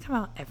movies come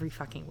out every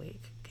fucking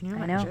week. Can you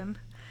imagine? I know.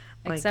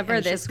 Like, except for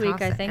this week,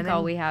 constant. I think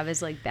all we have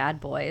is like Bad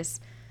Boys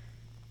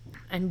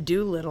and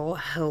Doolittle.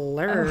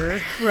 Hello,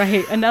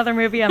 right? Another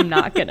movie I'm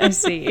not gonna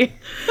see.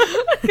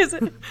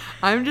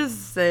 I'm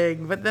just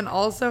saying, but then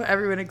also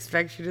everyone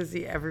expects you to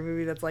see every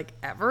movie that's like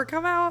ever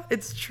come out.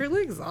 It's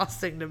truly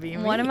exhausting to be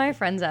me. One of my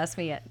friends asked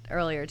me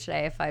earlier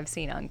today if I've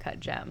seen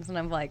Uncut Gems, and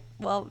I'm like,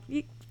 well,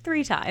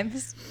 3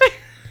 times.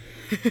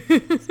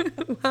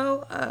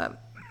 Well,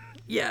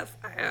 yes,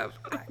 I have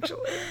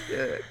actually.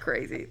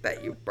 Crazy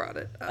that you brought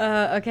it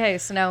up. Okay,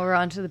 so now we're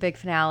on to the big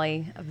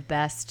finale of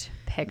Best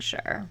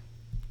Picture.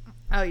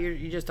 Oh,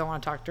 you just don't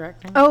want to talk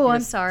directing? Oh,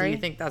 I'm sorry. Do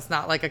you think that's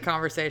not like a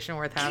conversation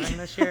worth having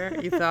this year?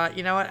 You thought,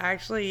 you know what?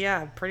 Actually,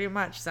 yeah, pretty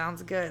much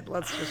sounds good.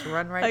 Let's just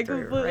run right through.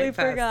 I completely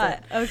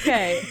forgot.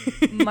 Okay,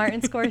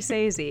 Martin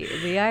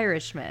Scorsese, The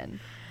Irishman,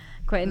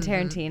 Quentin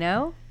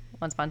Tarantino,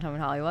 Once Upon a Time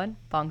in Hollywood,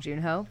 Bong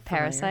Joon-ho,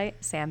 Parasite,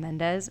 Sam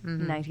Mendes,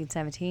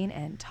 1917,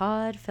 and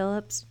Todd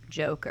Phillips'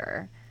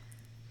 Joker.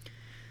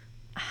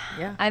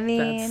 Yeah, I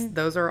mean,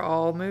 those are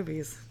all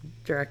movies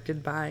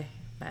directed by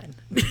men.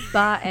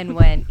 And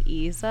when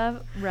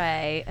Issa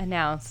Rae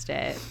announced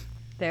it,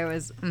 there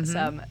was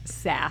some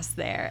sass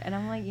there, and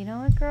I'm like, you know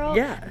what, girl?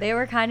 Yeah, they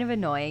were kind of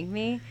annoying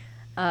me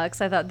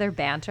because I thought their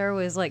banter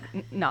was like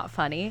not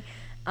funny.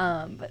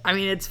 But I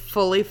mean, it's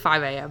fully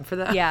 5 a.m. for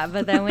them. Yeah,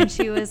 but then when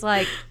she was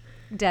like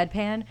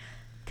deadpan,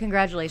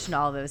 congratulations to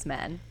all those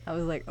men. I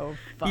was like, oh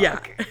fuck, yeah.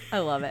 I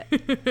love it.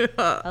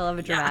 I love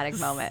a dramatic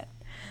moment.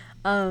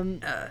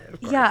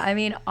 Yeah, I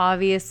mean,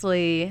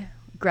 obviously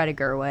Greta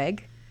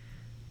Gerwig,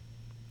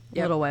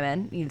 Little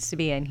Women needs to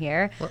be in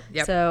here. Well,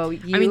 yep. So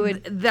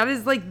that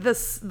is like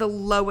the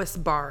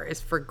lowest bar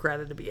is for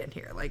Greta to be in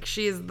here. Like,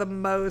 she is the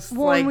most.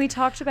 Well, and we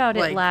talked about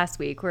it last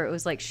week where it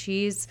was like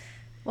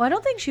well, I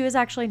don't think she was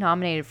actually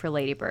nominated for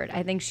Lady Bird.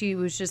 I think she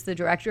was just the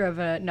director of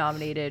a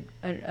nominated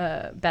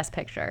Best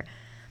Picture.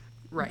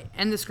 Right,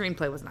 and the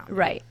screenplay was not.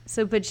 Right.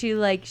 So, but she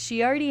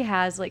already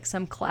has like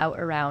some clout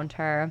around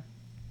her.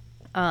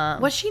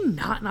 Was she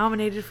not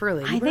nominated for a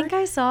Lady Bird? I think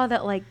I saw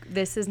that like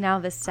this is now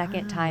the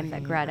second time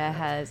that Greta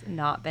has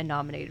not been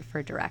nominated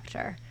for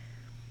director.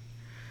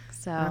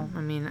 So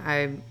I mean,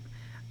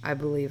 I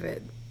believe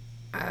it.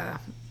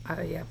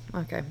 Yeah,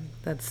 okay,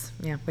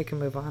 we can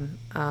move on.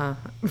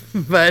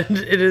 But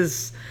it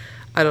is,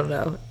 I don't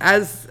know.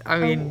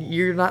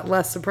 You're not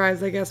less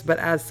surprised, I guess, but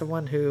as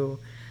someone who,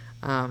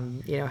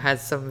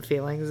 has some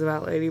feelings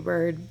about Lady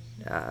Bird,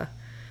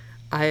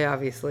 I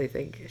obviously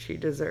think she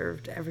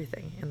deserved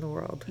everything in the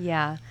world.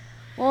 Yeah.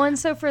 Well, and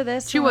so for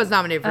this she was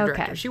nominated for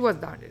director. She was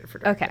nominated for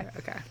director.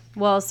 Okay.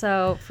 Well,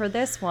 so for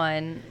this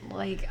one,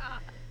 like,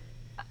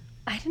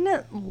 I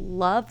didn't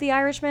love The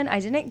Irishman. I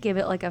didn't give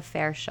it like a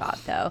fair shot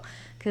though,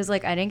 because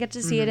like I didn't get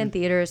to see it in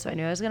theaters, so I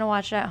knew I was gonna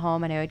watch it at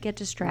home. I knew I'd get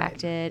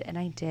distracted, and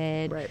I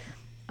did. Right.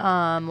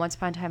 Once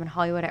Upon a Time in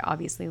Hollywood, I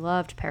obviously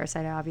loved.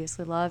 Parasite, I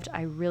obviously loved.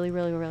 I really,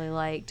 really, really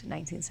liked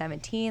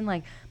 1917.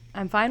 Like,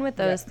 I'm fine with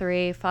those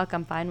 3.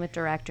 I'm fine with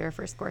director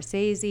for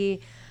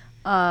Scorsese.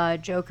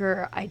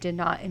 Joker, I did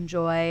not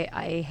enjoy.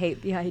 I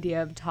hate the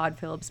idea of Todd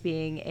Phillips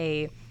being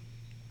a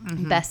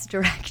Best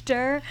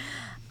Director,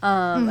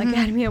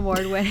 Academy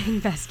Award winning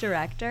Best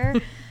Director.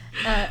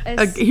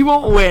 He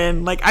won't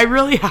win. Like, I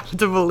really have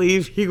to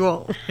believe he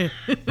won't win.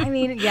 I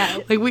mean, yeah.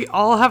 Like, we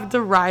all have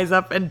to rise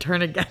up and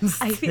turn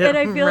against him, And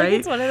I feel right? like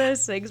it's one of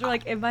those things where,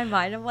 like, in my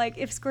mind, I'm like,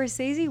 if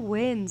Scorsese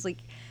wins, like,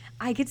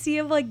 I could see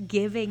him, like,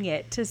 giving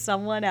it to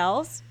someone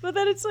else. But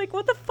then it's like,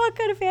 what the fuck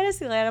kind of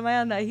fantasy land am I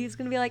on that he's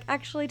going to be like,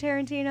 actually,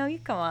 Tarantino, you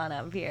come on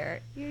up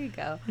here. Here you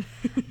go.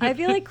 I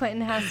feel like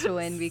Quentin has to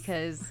win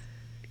because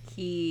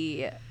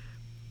he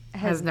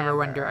has never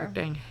won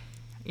directing.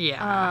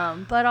 Yeah.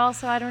 But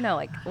also, I don't know.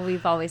 Like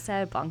we've always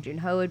said, Bong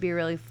Joon-ho would be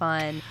really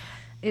fun.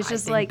 It's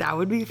just like that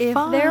would be if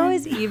fun. there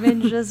was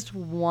even just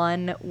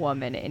one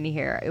woman in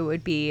here, it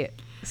would be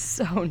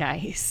so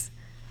nice.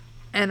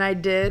 And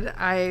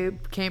I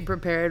came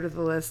prepared with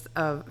a list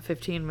of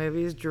 15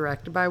 movies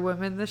directed by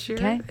women this year,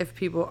 Okay. if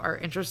people are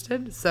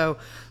interested. So,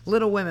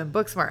 Little Women,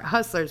 Booksmart,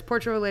 Hustlers,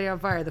 Portrait of a Lady on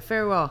Fire, The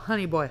Farewell,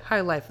 Honey Boy,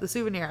 High Life, The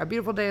Souvenir, A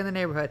Beautiful Day in the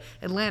Neighborhood,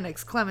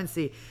 Atlantics,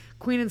 Clemency,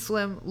 Queen and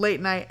Slim,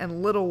 Late Night,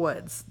 and Little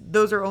Woods.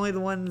 Those are only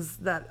the ones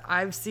that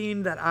I've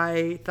seen that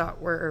I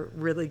thought were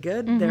really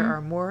good. Mm-hmm. There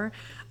are more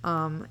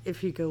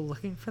if you go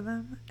looking for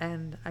them.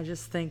 And I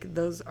just think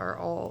those are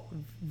all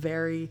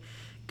very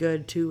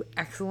good to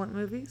excellent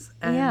movies.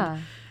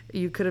 And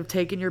you could have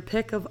taken your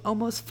pick of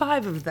almost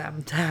 5 of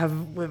them to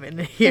have women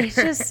here. It's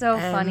just so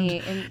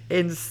funny. And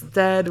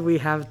instead, we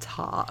have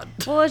Todd.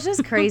 Well, it's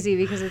just crazy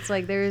because it's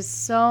like there's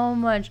so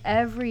much.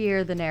 Every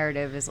year, the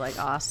narrative is like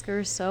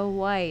Oscar's so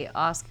white,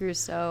 Oscar's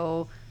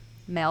so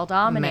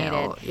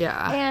male-dominated.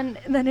 Yeah. And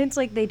then it's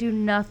like they do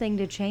nothing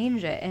to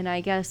change it. And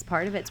I guess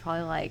part of it's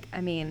probably like,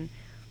 I mean,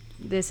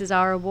 this is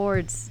our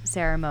awards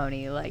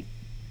ceremony. Like,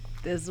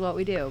 this is what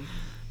we do.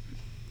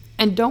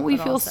 And don't we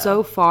feel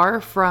so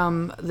far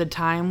from the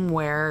time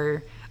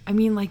where, I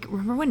mean, like,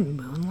 remember when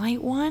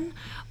Moonlight won?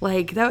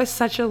 Like, that was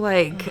such a,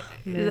 like,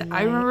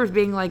 I remember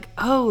being like,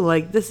 oh,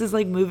 like, this is,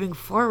 like, moving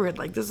forward.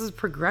 Like, this is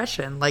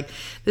progression. Like,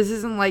 this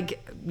isn't,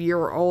 like,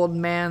 your old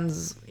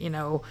man's, you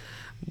know,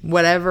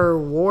 whatever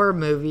war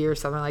movie or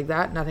something like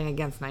that. Nothing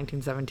against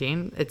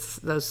 1917. It's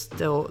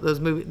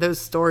those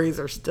stories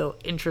are still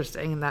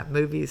interesting and that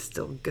movie is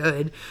still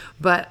good.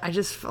 But I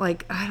just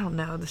like, I don't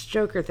know, this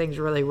Joker thing's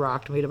really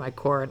rocked me to my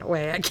core in a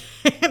way I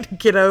can't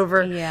get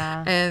over.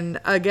 Yeah. And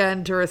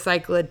again, to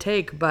recycle a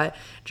take, but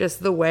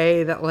just the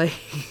way that like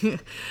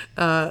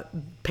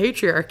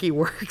patriarchy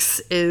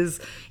works is,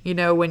 you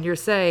know, when you're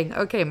saying,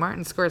 okay,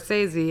 Martin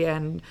Scorsese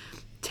and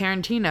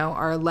Tarantino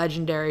are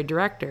legendary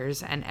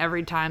directors, and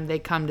every time they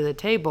come to the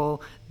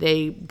table,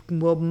 they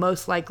will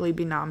most likely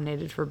be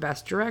nominated for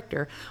Best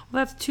Director.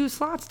 Well, that's 2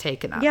 slots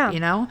taken up, you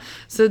know?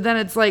 So then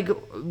it's like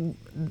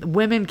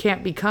women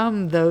can't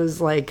become those,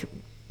 like,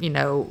 you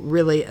know,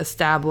 really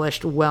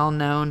established,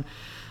 well-known,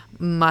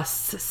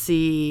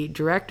 must-see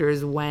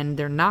directors when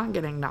they're not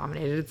getting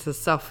nominated. It's a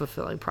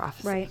self-fulfilling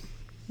prophecy. Right.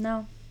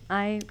 No,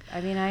 I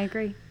mean, I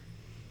agree.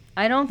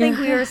 I don't think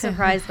we were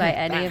surprised by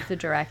any of the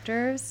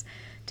directors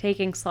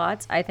taking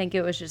slots. I think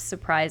it was just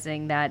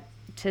surprising that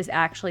to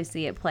actually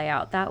see it play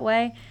out that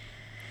way,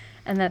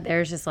 and that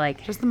there's just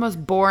like just the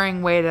most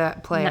boring way to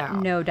play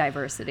out. No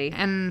diversity.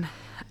 And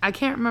I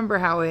can't remember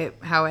how it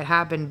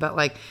happened, but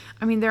like,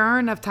 I mean, there are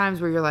enough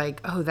times where you're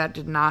like, oh, that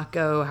did not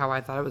go how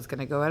I thought it was going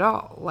to go at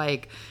all.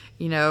 Like,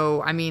 you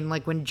know, I mean,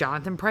 like when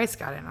Jonathan Pryce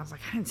got in, I was like,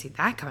 I didn't see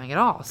that coming at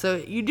all. So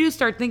you do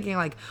start thinking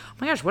like, oh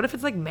my gosh, what if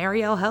it's like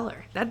Marielle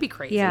Heller? That'd be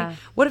crazy. Yeah.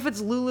 What if it's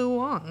Lulu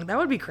Wang? That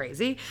would be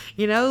crazy.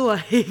 You know,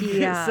 like,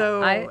 yeah,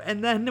 so,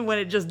 and then when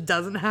it just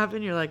doesn't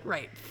happen, you're like,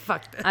 right,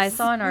 fuck this. I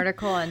saw an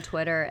article on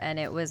Twitter and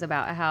it was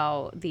about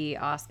how the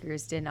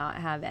Oscars did not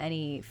have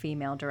any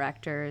female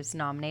directors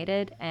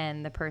nominated.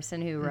 And the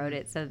person who wrote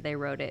it said they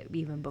wrote it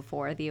even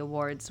before the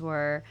awards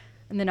were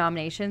and the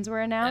nominations were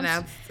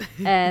announced.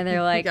 And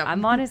they're like,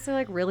 I'm honestly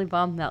like really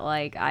bummed that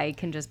like I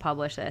can just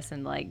publish this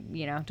and like,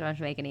 you know, don't have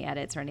to make any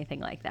edits or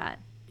anything like that.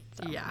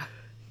 So. Yeah.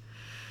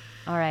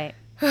 All right.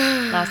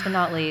 Last but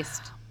not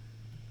least.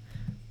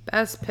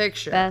 Best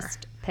Picture.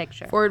 Best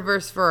Picture. Ford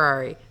vs.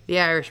 Ferrari, The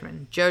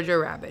Irishman,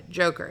 Jojo Rabbit,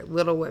 Joker,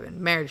 Little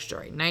Women, Marriage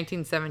Story,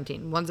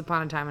 1917, Once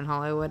Upon a Time in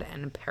Hollywood,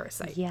 and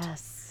Parasite.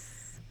 Yes.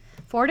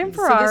 Ford and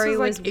Ferrari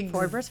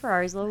Ford vs.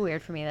 Ferrari is a little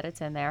weird for me that it's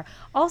in there.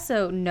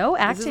 Also, no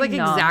acting like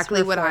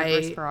exactly what Ford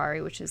vs.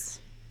 Ferrari, which is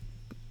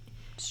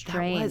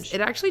strange. It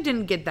actually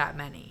didn't get that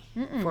many.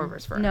 Ford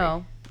vs. Ferrari.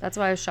 No, that's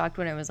why I was shocked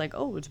when it was like,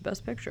 oh, it's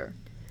Best Picture.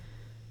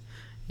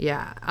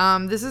 Yeah,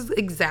 this is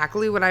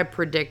exactly what I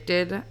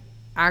predicted,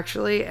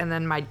 actually. And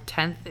then my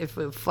 10th, if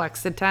it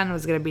flexed to 10,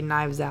 was going to be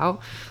Knives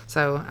Out.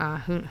 So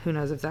who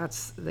knows if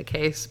that's the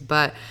case,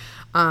 but.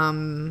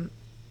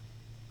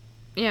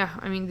 Yeah,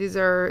 I mean, these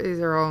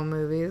are all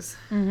movies.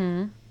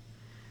 Mm-hmm.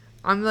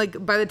 I'm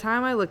like, by the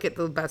time I look at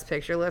the Best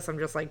Picture list, I'm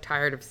just like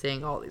tired of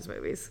seeing all these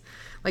movies.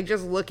 Like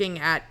just looking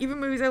at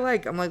even movies I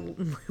like, I'm like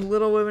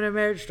Little Women and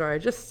Marriage Story,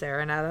 just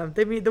staring at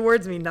them. The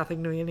words mean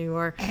nothing to me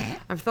anymore.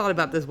 I've thought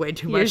about this way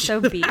too much. You're so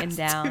beaten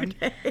down.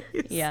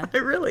 Yeah, I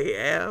really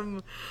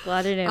am.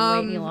 Glad I didn't wait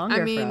any longer.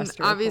 I mean, for us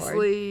to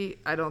obviously,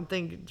 I don't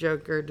think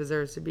Joker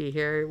deserves to be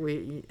here.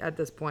 We at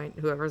this point,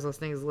 whoever's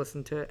listening has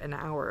listened to an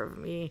hour of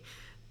me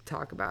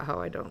talk about how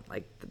I don't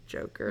like the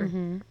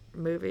Joker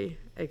movie,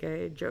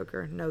 aka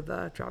Joker. No,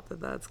 drop the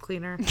that's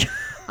cleaner.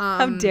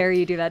 How dare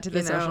you do that to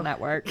the social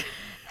network?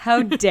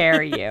 How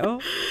dare you?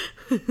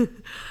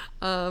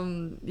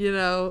 Uncut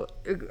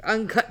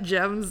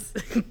Gems,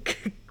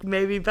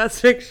 maybe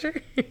Best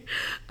Picture.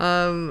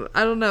 I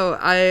don't know.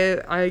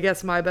 I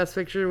guess my Best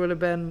Picture would have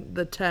been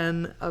the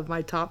 10 of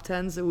my top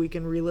 10, so we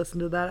can re-listen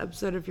to that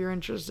episode if you're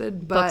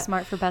interested. But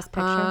Booksmart for Best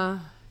Picture.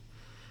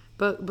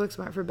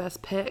 Booksmart for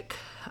Best Pick.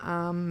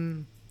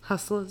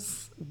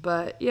 Hustlers.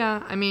 But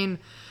yeah, I mean,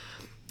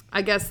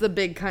 I guess the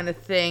big kind of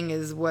thing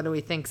is, what do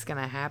we think's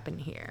gonna happen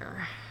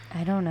here?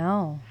 I don't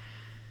know.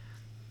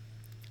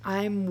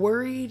 I'm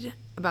worried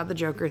about the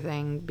Joker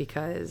thing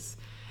because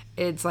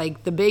it's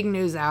like the big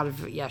news out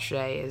of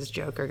yesterday is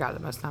Joker got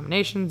the most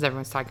nominations.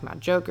 Everyone's talking about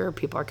Joker.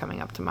 People are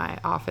coming up to my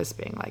office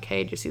being like,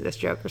 hey, did you see this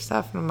Joker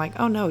stuff? And I'm like,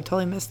 oh no,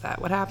 totally missed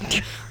that. What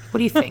happened? What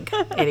do you think,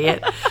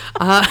 idiot?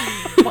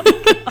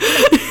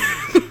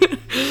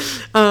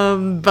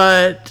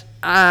 But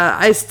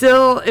I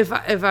still,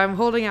 if I'm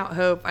holding out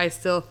hope, I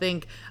still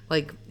think,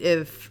 like,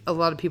 if a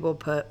lot of people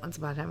put Once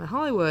Upon a Time in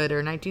Hollywood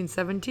or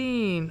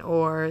 1917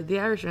 or The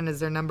Irishman as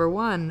their number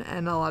one,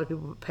 and a lot of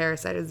people put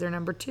Parasite as their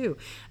number two,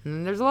 and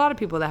then there's a lot of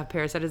people that have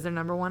Parasite as their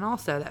number one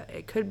also, that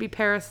it could be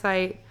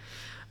Parasite.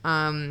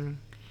 I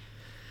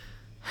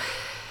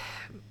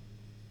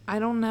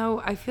don't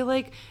know. I feel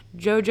like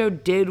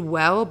JoJo did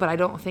well, but I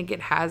don't think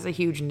it has a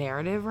huge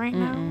narrative right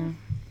now.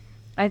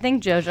 I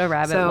think Jojo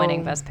Rabbit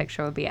winning Best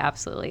Picture would be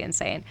absolutely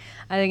insane.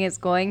 I think it's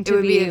going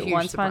to be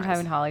Once Upon a Time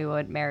in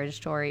Hollywood, Marriage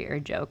Story, or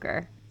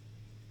Joker.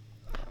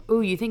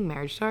 Ooh, you think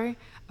Marriage Story?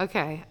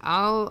 Okay,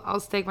 I'll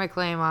stake my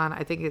claim on.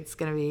 I think it's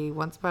gonna be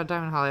Once Upon a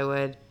Time in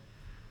Hollywood,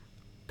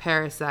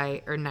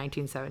 Parasite, or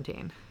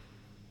 1917.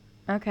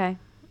 Okay,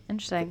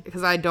 interesting.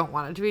 Because I don't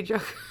want it to be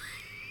Joker.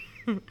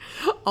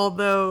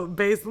 Although,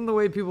 based on the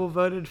way people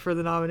voted for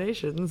the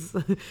nominations,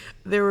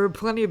 there were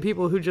plenty of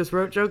people who just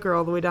wrote Joker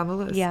all the way down the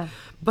list. Yeah.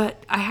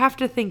 But I have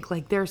to think,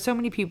 like, there are so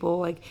many people,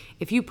 like,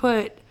 if you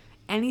put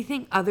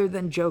anything other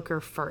than Joker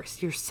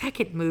first, your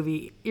second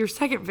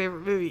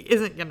favorite movie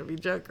isn't going to be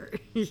Joker,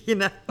 you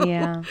know?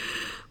 Yeah.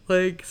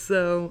 Like,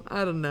 so,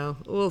 I don't know.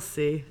 We'll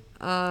see.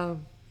 I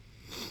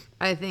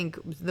think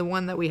the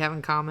one that we have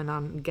in common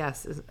on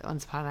guess is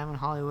Once Upon a Time in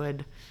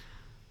Hollywood.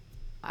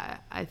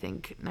 I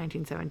think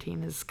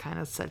 1917 is kind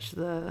of such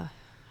the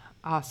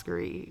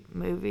Oscar-y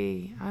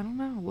movie. I don't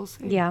know. We'll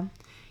see. Yeah.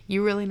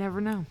 You really never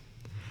know.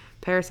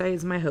 Parasite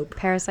is my hope.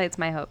 Parasite's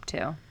my hope,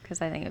 too,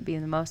 because I think it would be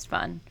the most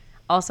fun.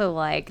 Also,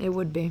 like... It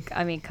would be.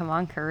 I mean, come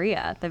on,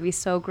 Korea. That'd be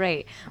so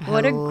great.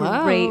 What a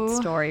great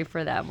story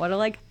for them. What a,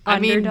 like, underdog... I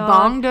mean,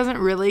 Bong doesn't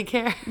really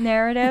care.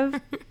 ...narrative.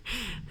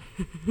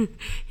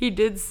 He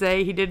did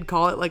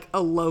call it, like, a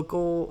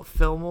local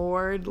film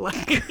award.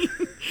 Like,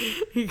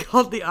 he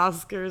called the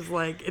Oscars,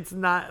 like, it's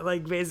not,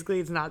 like, basically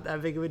it's not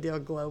that big of a deal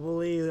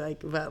globally,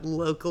 like, but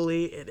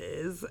locally it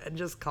is. And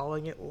just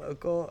calling it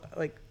local,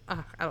 like,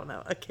 I don't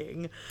know, a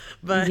king.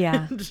 But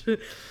yeah.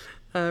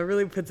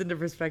 Really puts into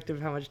perspective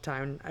how much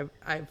time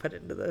I put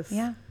into this.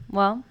 Yeah.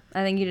 Well,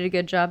 I think you did a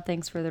good job.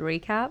 Thanks for the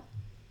recap.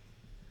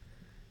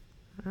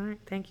 All right.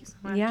 Thank you so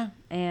much. Yeah.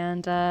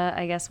 And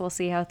I guess we'll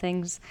see how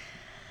things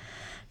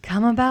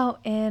come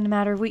about in a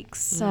matter of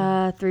weeks.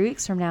 3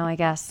 weeks from now, I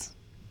guess.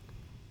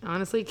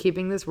 Honestly,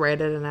 keeping this right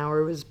at an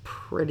hour was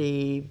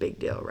pretty big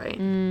deal, right?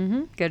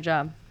 Mm-hmm. Good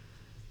job.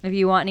 If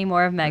you want any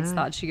more of Meg's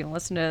thoughts, you can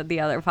listen to the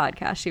other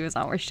podcast she was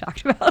on where she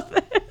talked about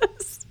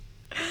this.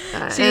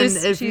 She's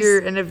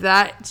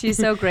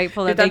so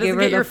grateful that they gave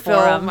her the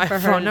forum for her to discuss. My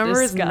phone number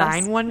is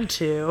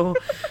 912.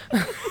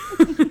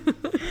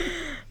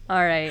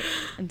 All right.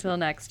 Until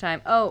next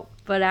time. Oh,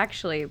 but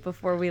actually,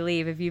 before we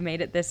leave, if you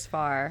made it this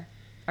far,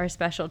 our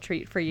special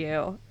treat for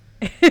you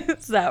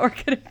is that we're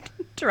going to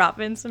drop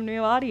in some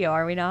new audio,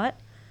 are we not?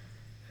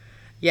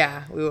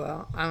 Yeah, we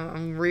will.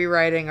 I'm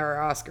rewriting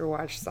our Oscar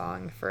Watch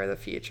song for the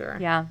future.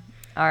 Yeah.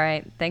 All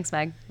right. Thanks,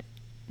 Meg.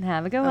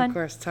 Have a good one. Of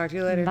course. Talk to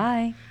you later.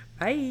 Bye.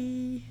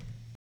 Bye.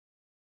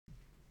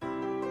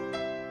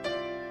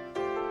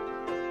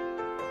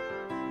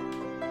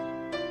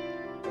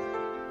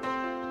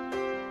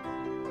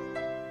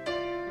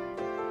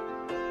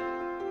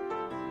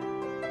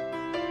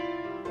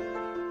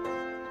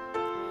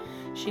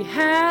 She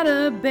had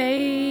a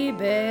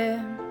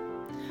baby,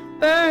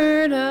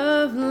 bird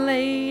of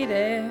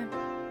lady,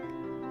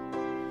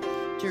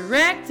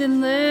 directed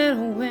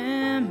Little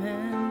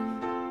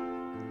Women,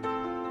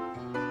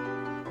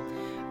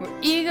 were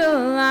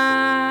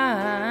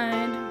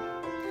eagle-eyed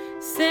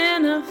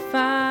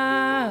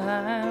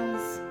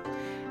cinephiles,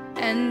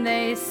 and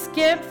they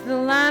skipped the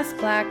last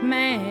black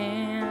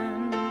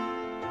man.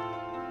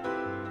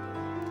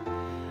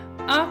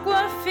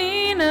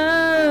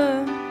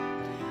 Aquafina,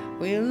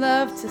 we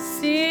love to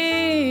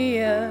see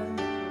you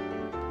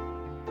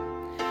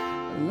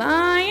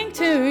lying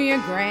to your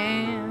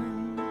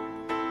grand.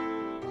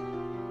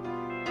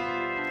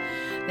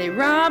 They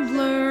robbed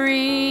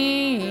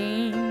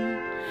Lorene,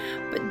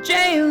 but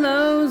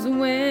J-Lo's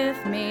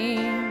with me.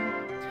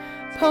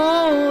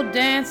 Pulled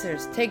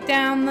dancers take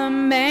down the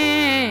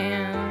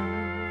man.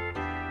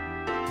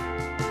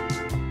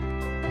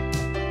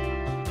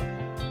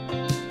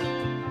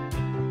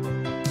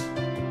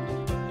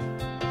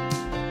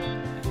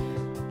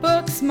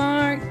 Book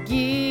smart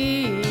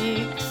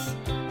geeks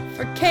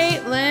for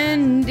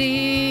Caitlin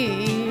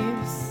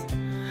Deves.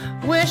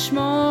 Wish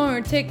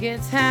more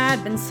tickets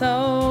had been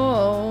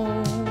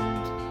sold.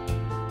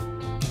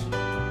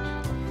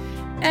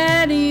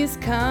 Eddie's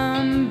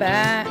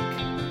comeback,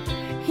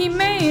 he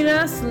made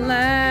us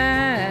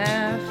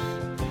laugh.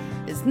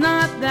 It's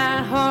not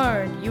that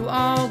hard, you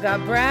all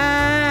got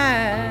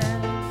Brad.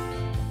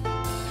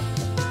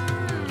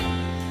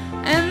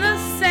 And the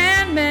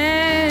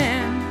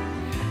Sandman,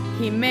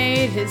 he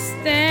made his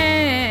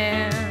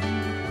stand,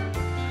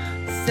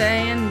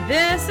 saying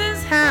this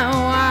is how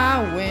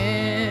I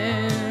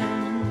win.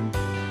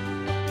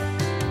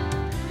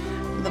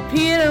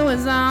 Lupita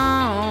was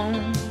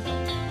on,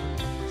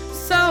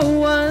 so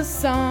was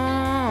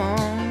Song,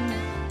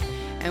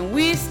 and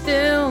we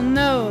still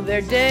know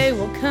their day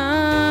will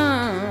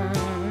come.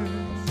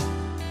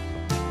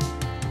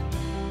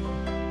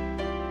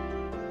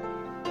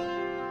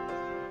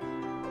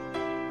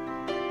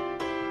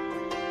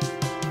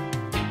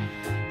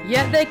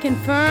 Yet they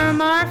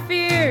confirm our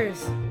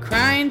fears,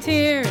 crying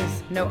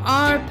tears. No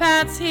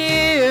R-Pats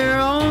here,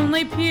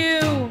 only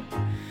Pew.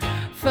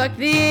 Fuck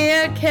the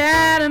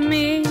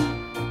Academy,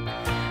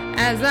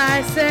 as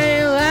I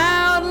say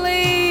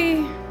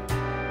loudly,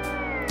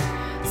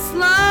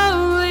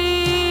 slowly.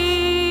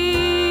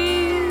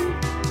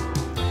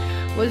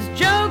 Was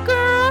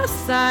Joker a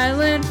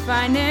silent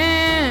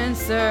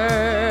financer?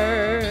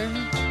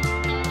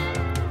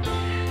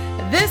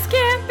 This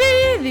can't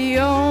be the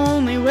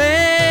only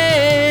way.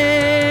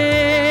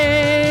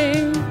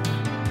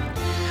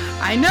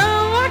 I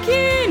know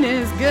Joaquin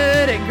is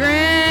good at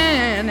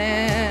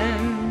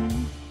grinning,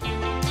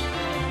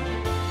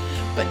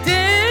 but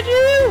did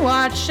you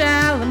watch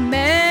Chalamet?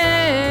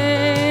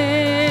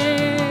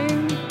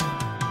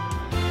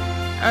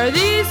 Are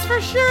these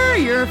for sure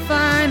your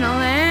final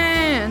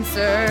answers?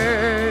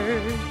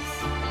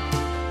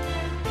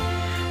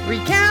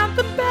 Recount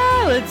the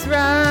ballots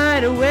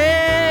right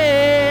away.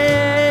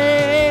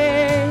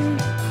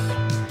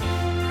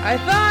 I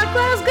thought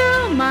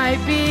Glasgow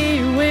might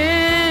be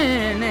winning.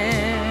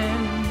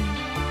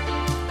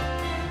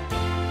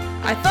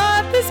 I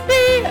thought this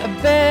be a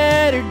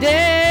better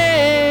day.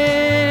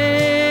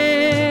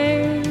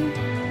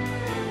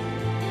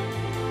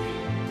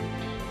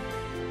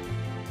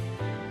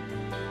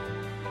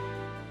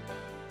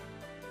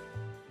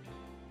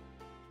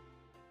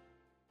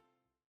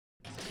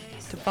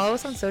 To follow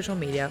us on social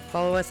media,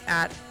 follow us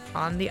at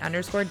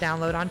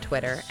 @on_the_download on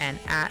Twitter and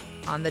at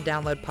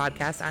 @on_the_download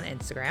podcast on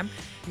Instagram.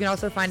 You can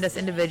also find us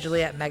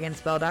individually at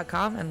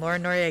meganspell.com and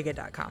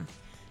laurenoriega.com.